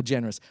were called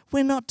generous?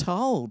 We're not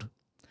told.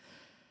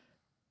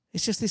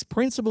 It's just this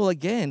principle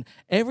again.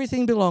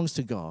 Everything belongs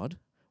to God.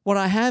 What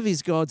I have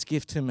is God's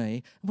gift to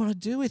me. And what I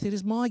do with it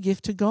is my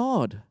gift to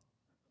God.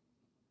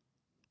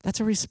 That's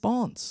a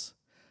response.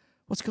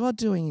 What's God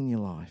doing in your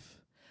life?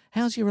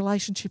 How's your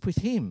relationship with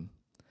Him?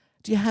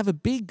 Do you have a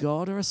big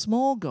God or a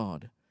small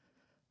God?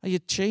 Are you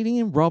cheating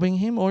Him, robbing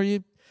Him, or are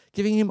you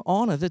giving Him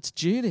honour that's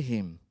due to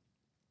Him?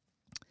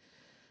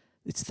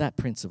 It's that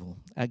principle.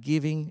 Our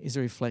giving is a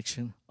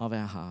reflection of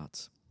our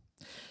hearts.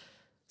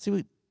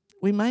 See,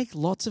 we make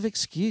lots of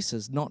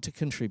excuses not to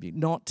contribute,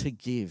 not to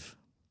give.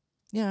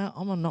 Yeah,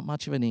 I'm on not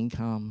much of an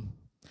income.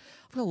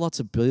 I've got lots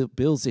of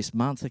bills this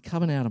month. They're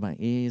coming out of my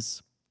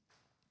ears.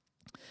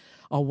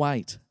 I'll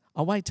wait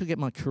to get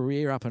my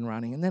career up and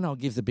running, and then I'll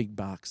give the big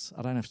bucks.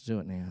 I don't have to do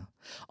it now.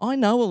 I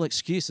know all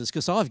excuses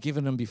because I've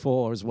given them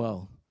before as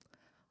well.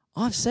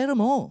 I've said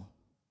them all.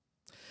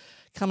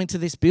 Come into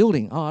this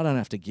building. Oh, I don't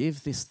have to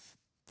give this.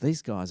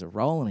 These guys are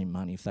rolling in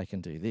money if they can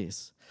do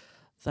this.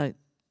 It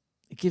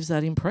gives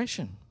that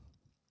impression.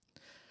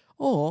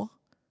 Or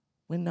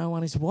when no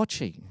one is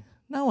watching.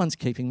 No one's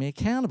keeping me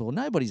accountable.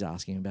 Nobody's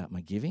asking about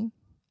my giving.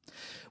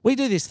 We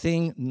do this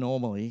thing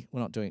normally, we're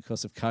not doing it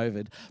because of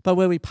COVID, but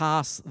where we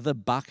pass the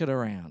bucket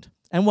around.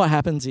 And what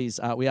happens is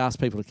we ask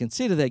people to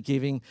consider their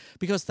giving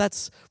because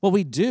that's what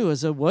we do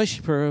as a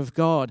worshipper of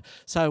God.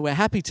 So we're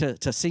happy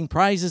to sing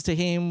praises to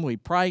Him, we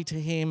pray to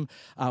Him,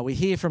 we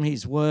hear from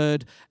His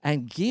word,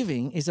 and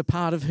giving is a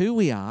part of who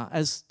we are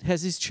as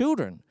His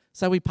children.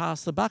 So we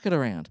pass the bucket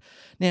around.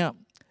 Now,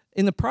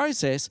 in the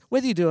process,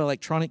 whether you do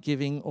electronic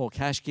giving or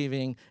cash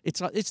giving,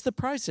 it's the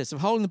process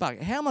of holding the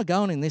bucket. How am I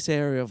going in this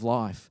area of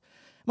life?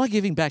 Am I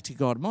giving back to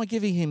God? Am I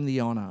giving Him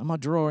the honour? Am I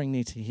drawing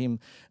near to Him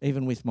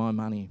even with my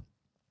money?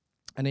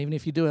 And even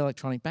if you do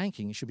electronic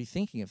banking, you should be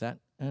thinking of that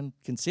and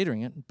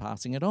considering it and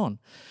passing it on.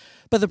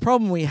 But the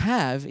problem we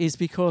have is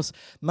because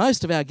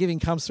most of our giving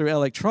comes through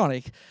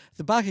electronic,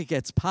 the bucket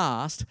gets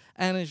passed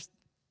and it's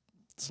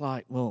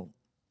like, well,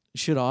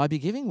 should I be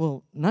giving?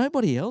 Well,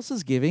 nobody else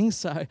is giving,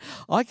 so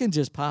I can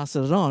just pass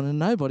it on and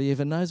nobody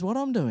even knows what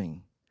I'm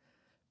doing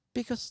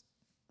because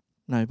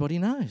nobody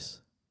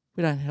knows.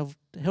 We don't have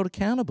held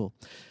accountable.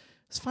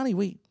 It's funny,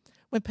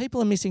 when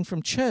people are missing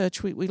from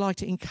church, we like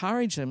to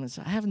encourage them and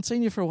say, I haven't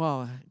seen you for a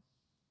while.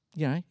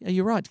 You know,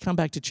 you're right to come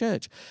back to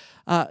church.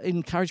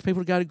 Encourage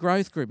people to go to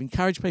growth group.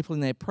 Encourage people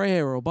in their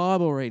prayer or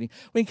Bible reading.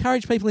 We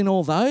encourage people in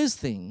all those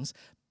things,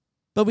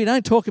 but we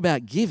don't talk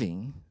about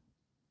giving.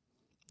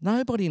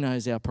 Nobody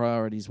knows our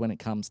priorities when it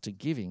comes to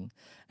giving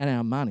and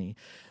our money.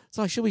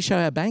 So should we show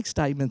our bank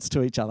statements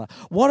to each other?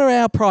 What are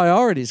our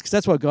priorities? Because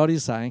that's what God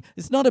is saying.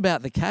 It's not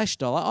about the cash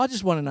dollar. I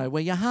just want to know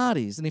where your heart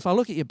is. And if I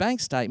look at your bank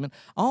statement,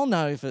 I'll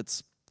know if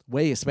it's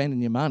where you're spending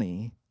your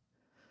money.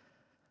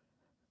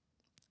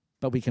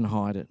 But we can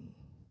hide it.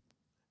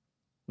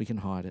 We can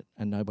hide it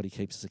and nobody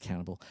keeps us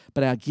accountable.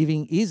 But our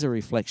giving is a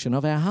reflection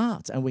of our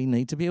hearts and we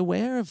need to be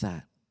aware of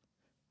that.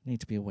 We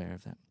need to be aware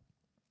of that.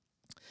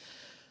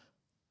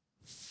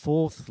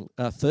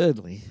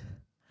 Thirdly,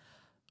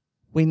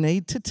 we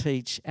need to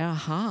teach our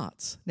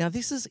hearts. Now,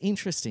 this is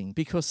interesting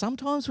because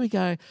sometimes we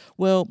go,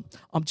 well,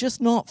 I'm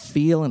just not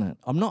feeling it.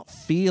 I'm not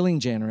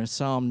feeling generous,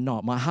 so I'm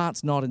not. My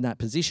heart's not in that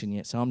position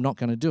yet, so I'm not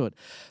going to do it.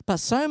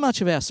 But so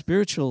much of our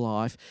spiritual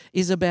life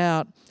is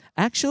about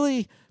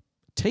actually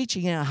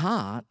teaching our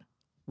heart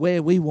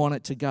where we want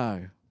it to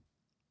go.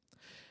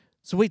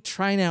 So we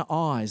train our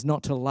eyes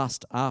not to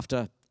lust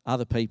after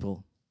other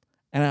people.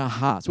 And our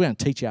hearts, we don't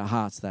teach our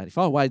hearts that. If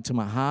I wait till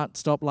my heart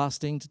stop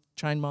lusting to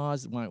train my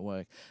eyes, it won't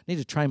work. I need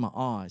to train my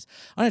eyes.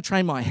 I need to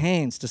train my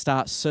hands to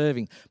start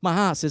serving. My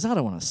heart says, I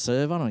don't want to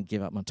serve. I don't want to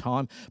give up my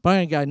time. But I'm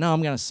going to go, no,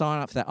 I'm going to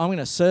sign up for that. I'm going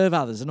to serve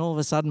others. And all of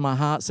a sudden my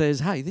heart says,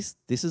 hey, this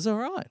is all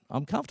right.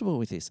 I'm comfortable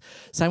with this.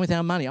 Same with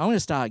our money. I'm going to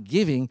start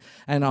giving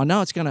and I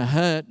know it's going to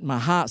hurt. My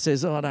heart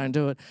says, oh, I don't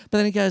do it. But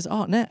then it goes,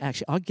 oh, no,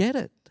 actually, I get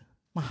it.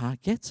 My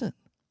heart gets it.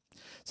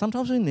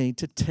 Sometimes we need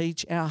to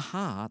teach our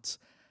hearts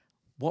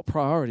what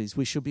priorities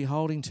we should be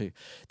holding to.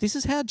 This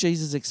is how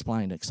Jesus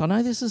explained it, because I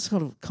know this is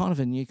kind of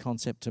a new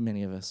concept to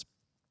many of us.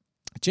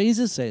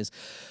 Jesus says,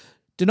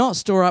 do not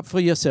store up for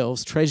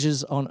yourselves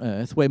treasures on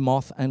earth where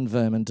moth and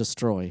vermin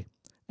destroy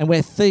and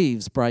where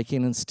thieves break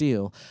in and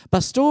steal,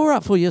 but store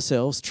up for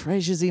yourselves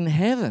treasures in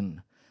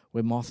heaven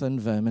where moth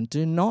and vermin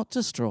do not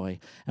destroy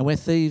and where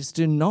thieves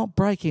do not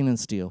break in and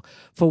steal.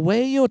 For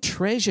where your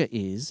treasure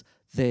is,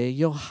 there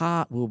your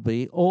heart will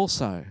be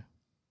also.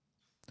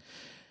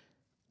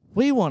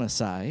 We want to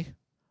say,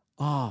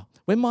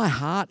 when my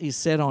heart is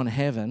set on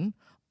heaven,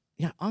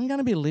 I'm going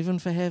to be living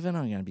for heaven.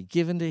 I'm going to be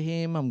given to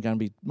Him.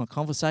 My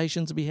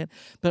conversations will be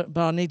but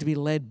I need to be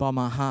led by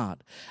my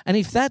heart. And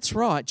if that's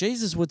right,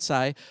 Jesus would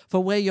say,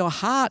 for where your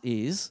heart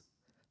is,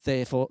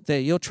 therefore there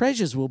your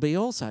treasures will be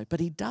also. But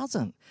He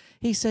doesn't.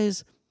 He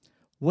says,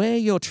 where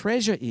your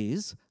treasure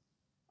is,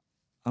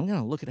 I'm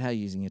going to look at how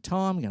you're using your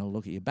time. I'm going to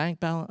look at your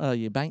bank balance,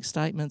 your bank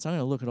statements. I'm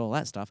going to look at all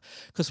that stuff.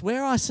 Because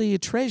where I see your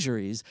treasure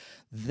is,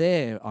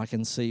 there I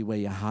can see where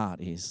your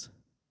heart is.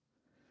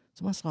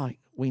 It's almost like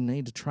we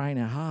need to train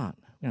our heart.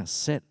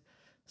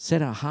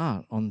 Set our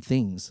heart on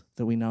things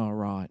that we know are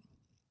right.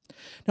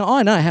 Now,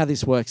 I know how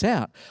this works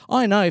out.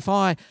 I know if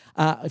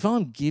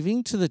I'm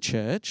giving to the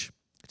church,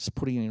 just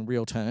putting it in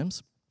real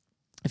terms,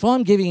 if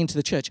I'm giving into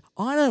the church,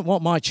 I don't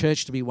want my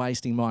church to be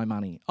wasting my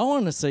money. I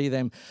want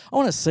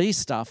to see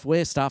stuff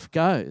where stuff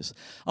goes.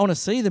 I want to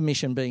see the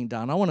mission being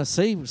done. I want to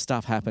see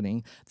stuff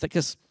happening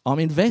because I'm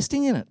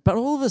investing in it. But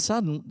all of a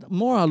sudden, the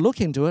more I look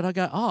into it, I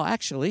go, oh,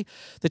 actually,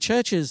 the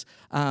church is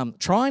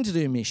trying to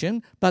do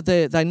mission, but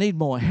they need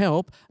more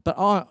help. But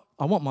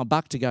I want my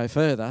buck to go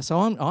further, so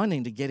I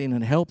need to get in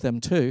and help them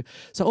too.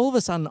 So all of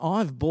a sudden,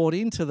 I've bought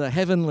into the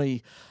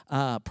heavenly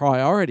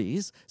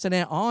priorities. So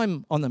now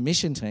I'm on the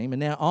mission team, and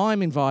now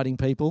I'm inviting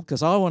people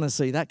because I want to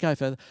see that go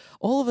further.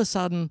 All of a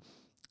sudden,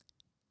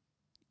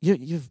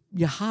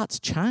 your heart's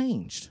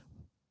changed.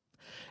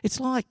 It's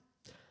like,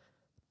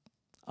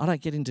 I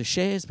don't get into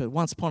shares, but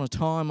once upon a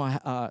time,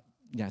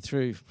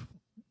 through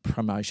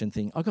promotion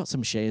thing, I got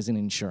some shares in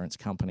an insurance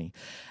company,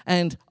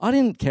 and I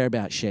didn't care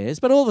about shares,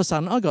 but all of a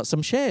sudden I got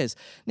some shares.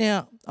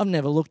 Now, I've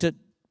never looked at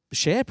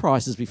share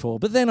prices before,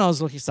 but then I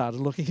started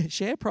looking at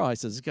share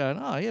prices, going,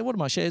 oh yeah, what are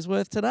my shares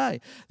worth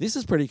today? This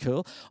is pretty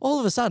cool.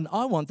 All of a sudden,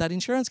 I want that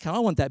insurance company,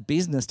 I want that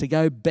business to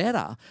go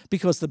better,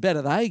 because the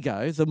better they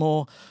go, the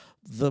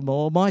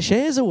more my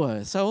shares are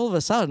worth. So all of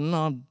a sudden,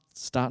 I'm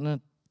starting to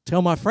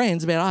tell my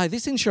friends about,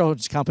 this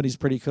insurance company's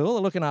pretty cool,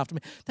 they're looking after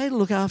me. They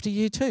look after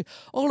you too.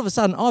 All of a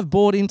sudden, I've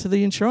bought into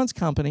the insurance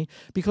company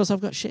because I've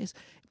got shares.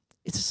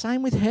 It's the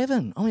same with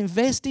heaven. I'm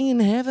investing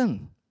in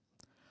heaven.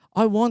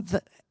 I want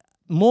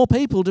more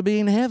people to be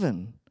in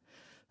heaven.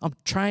 I'm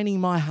training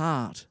my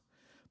heart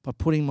by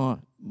putting my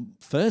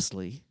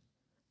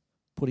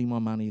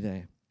money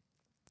there.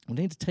 We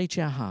need to teach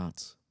our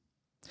hearts.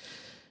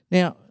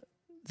 Now,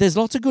 there's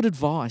lots of good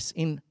advice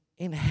in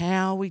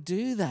how we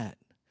do that.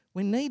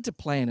 We need to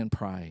plan and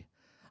pray.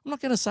 I'm not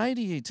going to say to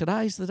you,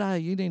 today's the day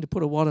you need to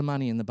put a wad of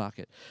money in the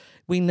bucket.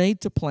 We need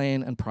to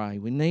plan and pray.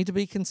 We need to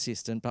be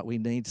consistent, but we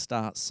need to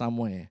start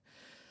somewhere.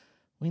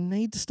 We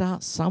need to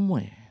start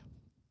somewhere.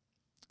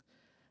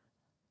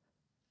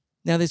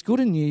 Now, there's good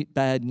and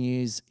bad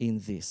news in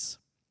this.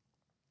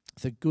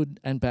 The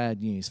good and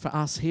bad news. For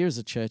us here as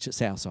a church at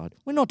Southside,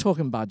 we're not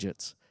talking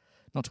budgets.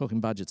 Not talking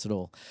budgets at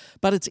all.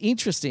 But it's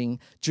interesting,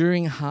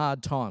 during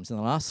hard times, in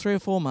the last 3 or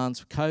 4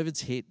 months,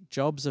 COVID's hit,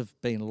 jobs have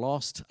been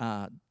lost,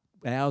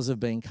 hours have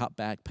been cut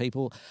back,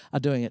 people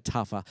are doing it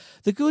tougher.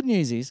 The good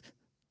news is,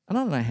 and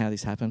I don't know how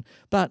this happened,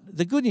 but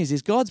the good news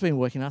is God's been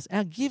working us.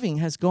 Our giving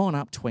has gone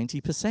up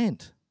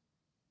 20%.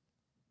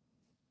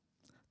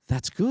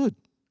 That's good.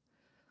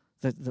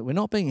 That we're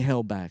not being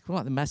held back. We're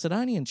like the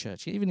Macedonian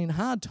church, even in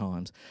hard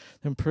times,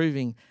 they're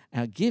improving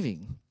our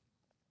giving.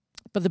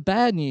 But the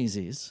bad news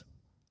is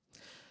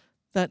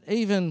that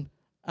even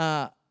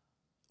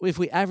if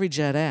we average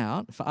that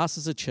out, for us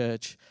as a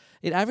church,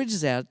 it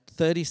averages out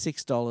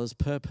 $36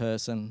 per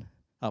person,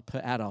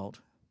 per adult,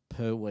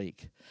 per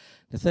week.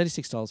 Now,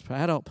 $36 per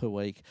adult per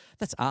week,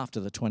 that's after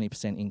the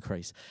 20%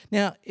 increase.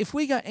 Now, if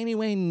we go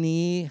anywhere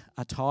near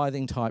a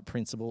tithing type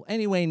principle,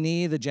 anywhere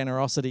near the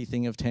generosity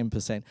thing of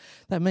 10%,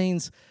 that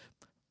means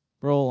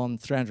we're all on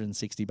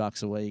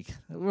 $360 a week.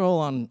 We're all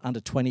on under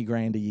 20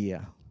 grand a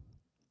year.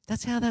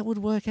 That's how that would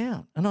work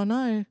out. And I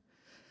know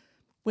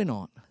we're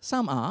not.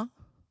 Some are,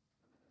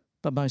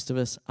 but most of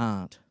us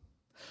aren't.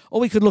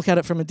 Or we could look at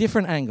it from a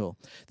different angle.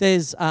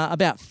 There's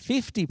about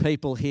 50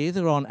 people here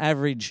that are on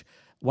average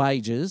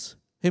wages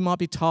who might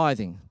be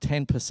tithing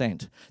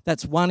 10%.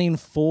 That's 1 in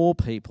 4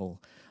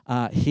 people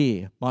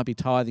here might be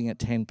tithing at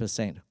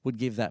 10%, would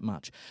give that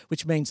much,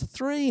 which means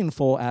 3 in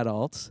 4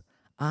 adults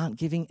aren't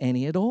giving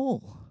any at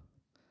all.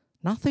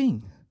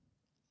 Nothing.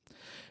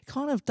 It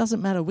kind of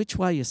doesn't matter which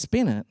way you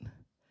spin it.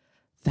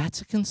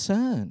 That's a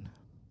concern.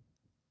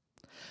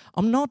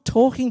 I'm not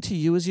talking to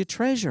you as your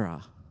treasurer.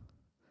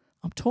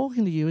 I'm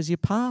talking to you as your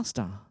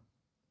pastor.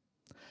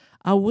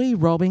 Are we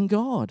robbing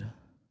God?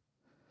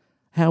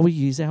 How we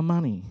use our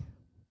money?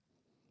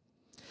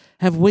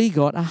 Have we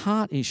got a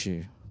heart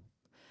issue?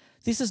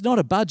 This is not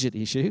a budget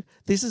issue.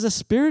 This is a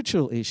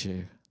spiritual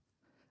issue.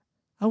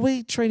 Are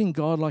we treating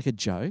God like a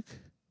joke?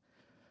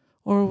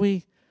 Or are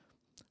we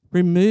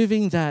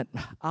removing that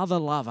other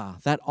lover,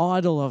 that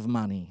idol of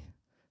money,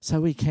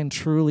 so we can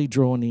truly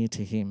draw near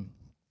to Him?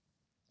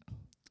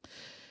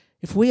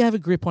 If we have a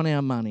grip on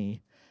our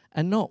money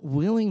and not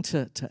willing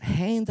to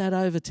hand that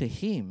over to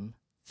Him,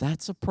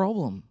 that's a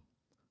problem.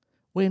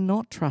 We're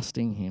not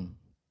trusting Him.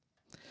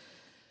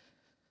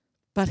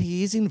 But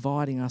He is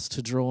inviting us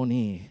to draw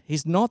near.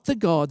 He's not the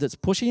God that's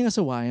pushing us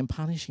away and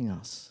punishing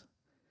us.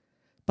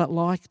 But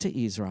like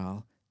to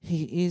Israel,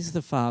 He is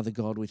the Father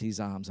God with His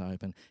arms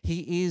open.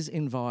 He is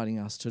inviting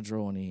us to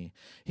draw near.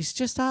 He's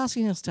just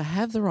asking us to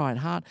have the right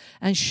heart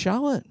and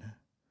show it.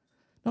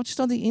 Not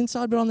just on the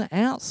inside, but on the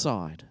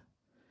outside.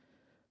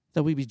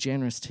 That we be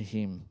generous to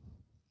Him.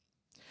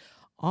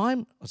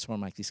 I just want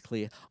to make this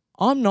clear.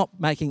 I'm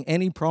not making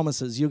any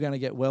promises you're going to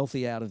get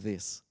wealthy out of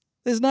this.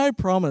 There's no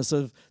promise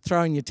of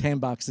throwing you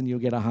 $10 and you'll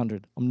get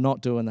 100. I'm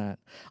not doing that.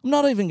 I'm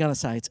not even going to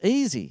say it's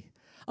easy.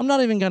 I'm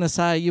not even going to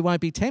say you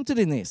won't be tempted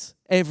in this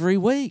every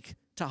week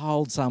to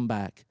hold some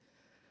back,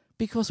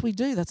 because we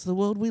do. That's the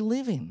world we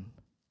live in.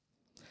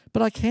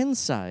 But I can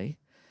say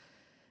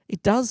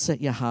it does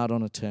set your heart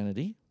on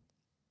eternity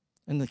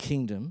and the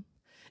kingdom.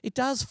 It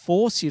does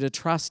force you to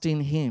trust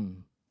in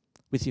Him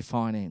with your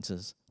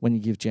finances when you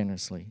give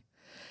generously.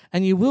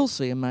 And you will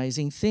see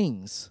amazing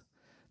things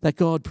that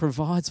God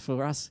provides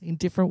for us in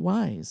different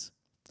ways.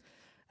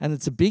 And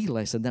it's a big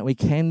lesson that we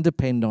can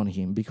depend on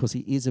Him because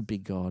He is a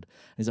big God.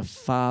 He's a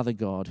Father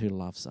God who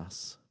loves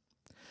us.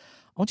 I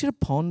want you to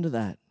ponder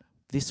that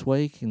this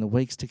week, in the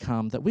weeks to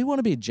come, that we want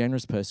to be a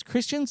generous person.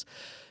 Christians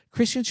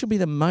should be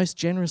the most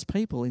generous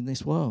people in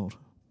this world.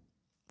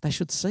 They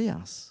should see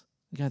us.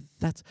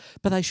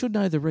 But they should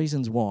know the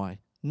reasons why.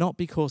 Not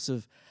because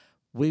of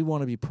we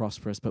want to be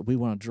prosperous, but we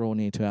want to draw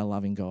near to our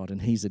loving God,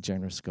 and He's a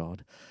generous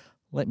God.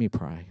 Let me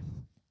pray.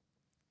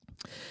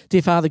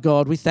 Dear Father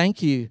God, we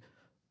thank You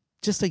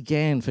just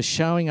again for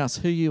showing us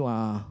who You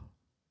are,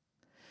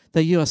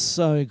 that You are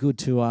so good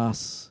to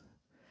us.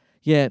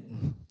 Yet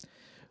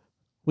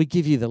we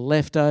give You the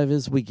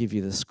leftovers, we give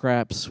You the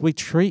scraps, we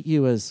treat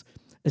You as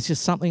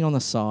just something on the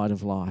side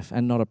of life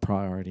and not a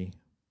priority.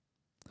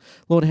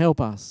 Lord, help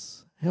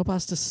us. Help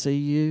us to see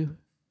You.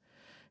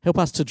 Help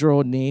us to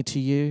draw near to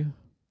You.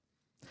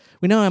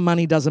 We know our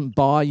money doesn't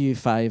buy You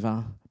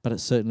favour, but it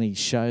certainly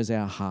shows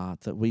our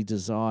heart that we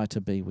desire to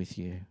be with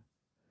You.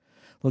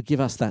 Lord, give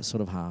us that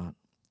sort of heart.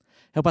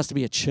 Help us to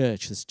be a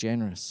church that's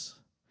generous.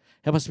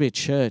 Help us to be a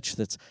church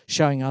that's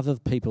showing other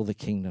people the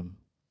kingdom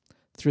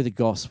through the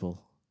gospel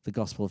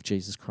of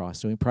Jesus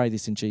Christ. And we pray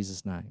this in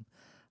Jesus' name.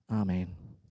 Amen.